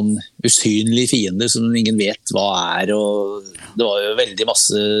overfor en sånn usynlig fiende som ingen vet hva og det var jo veldig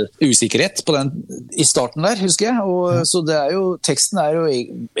masse usikkerhet på den i starten der, husker jeg, og så det jo, teksten jo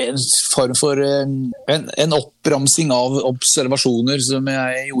en form for en oppramsing av observasjoner som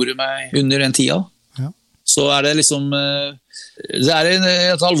jeg gjorde meg under den tida. Ja. Så det liksom, det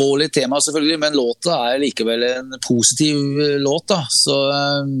et alvorlig tema selvfølgelig, men låta likevel en positiv låt da, så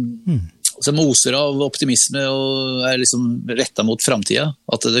som oser av optimisme og liksom rettet mot fremtiden,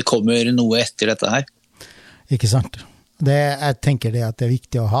 at det kommer noe etter dette her. Ikke sant? Jeg tenker det at det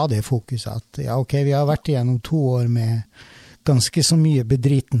viktig å ha det fokuset, at ja, ok, vi har vært igjennom 2 år med ganske så mye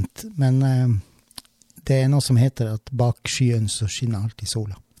bedritent, men det noe som heter at bak skyen så skinner alltid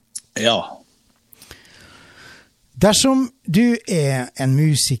sola. Ja. Dersom du en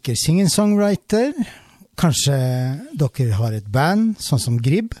musiker, singer-songwriter, kanskje dere har et band, sånn som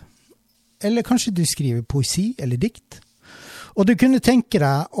GRIBB, eller kanskje du skriver poesi eller dikt, og du kunne tenke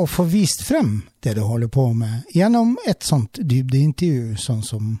deg å få vist frem det du holder på med gjennom et sånt dybdeintervju, sånn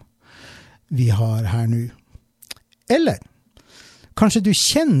som vi har her nå. Eller kanskje du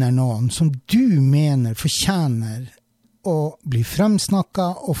kjenner noen som du mener fortjener å bli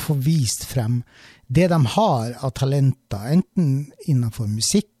fremsnakket og få vist frem det de har av talenter, enten innenfor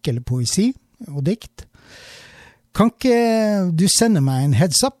musikk eller poesi og dikt. Kan ikke du sende meg en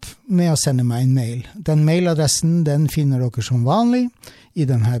heads up med å sende meg en mail? Den mailadressen, den finner dere som vanlig i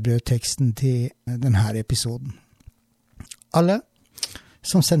denne brødteksten til denne episoden. Alle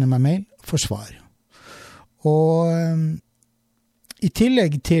som sender meg mail får svar. Og i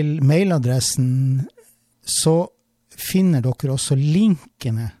tillegg til mailadressen så finner dere også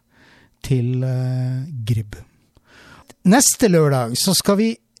linkene til GRIBB. Neste lørdag så skal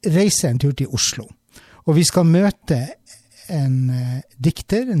vi reise en tur til Oslo. Og vi skal møte en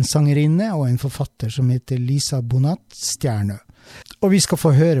dikter, en sangerinne og en forfatter som heter Lisa Bonat Stjernø. Og vi skal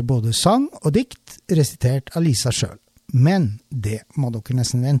få høre både sang og dikt resitert av Lisa selv. Men det må dere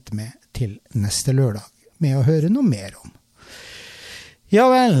nesten vente med til neste lørdag, med å høre noe mer om. Ja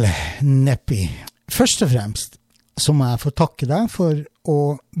vel, Neppi. Først og fremst så må jeg få takke deg for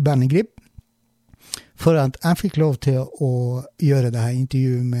bandet GRIBB, for at jeg fikk lov til å gjøre dette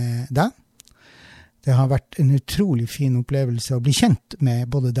intervjuet med deg. Det har vært en utrolig fin opplevelse å bli kjent med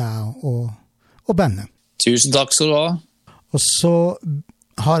både deg og bandet. Tusen takk skal du ha. Og så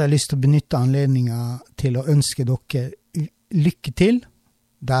har jeg lyst til å benytte anledningen til å ønske dere lykke til,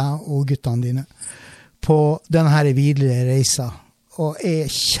 deg og guttene dine, på denne videre reisa. Og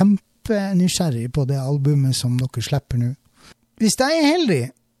kjempenysgjerrig på det albumet som dere slipper nå. Hvis jeg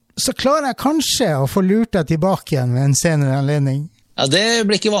heldig, så klarer jeg kanskje å få lurt deg tilbake igjen ved en senere anledning. Ja, det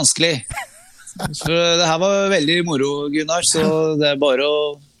blir ikke vanskelig. For det her var veldig moro, Gunnar, så det bare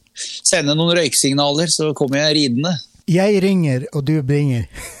å sende noen røyksignaler, så kommer jeg ridende. Jeg ringer, og du bringer.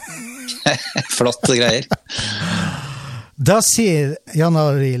 Flotte greier. Da sier Jan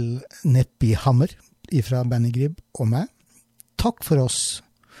Arild Neppi Hammer fra bandet GRIBB og meg, takk for oss,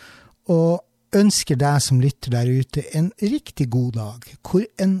 og ønsker deg som lytter der ute en riktig god dag, hvor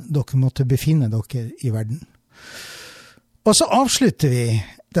enn dere måtte befinne dere i verden. Og så avslutter vi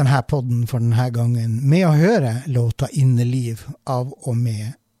denne podden for denne gangen med å høre låta Inneliv av og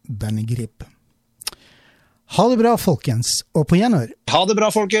med bandet GRIBB. Ha det bra, folkens, og på gjenhør. Ha det bra,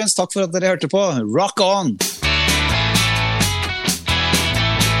 folkens. Takk for at dere hørte på. Rock on!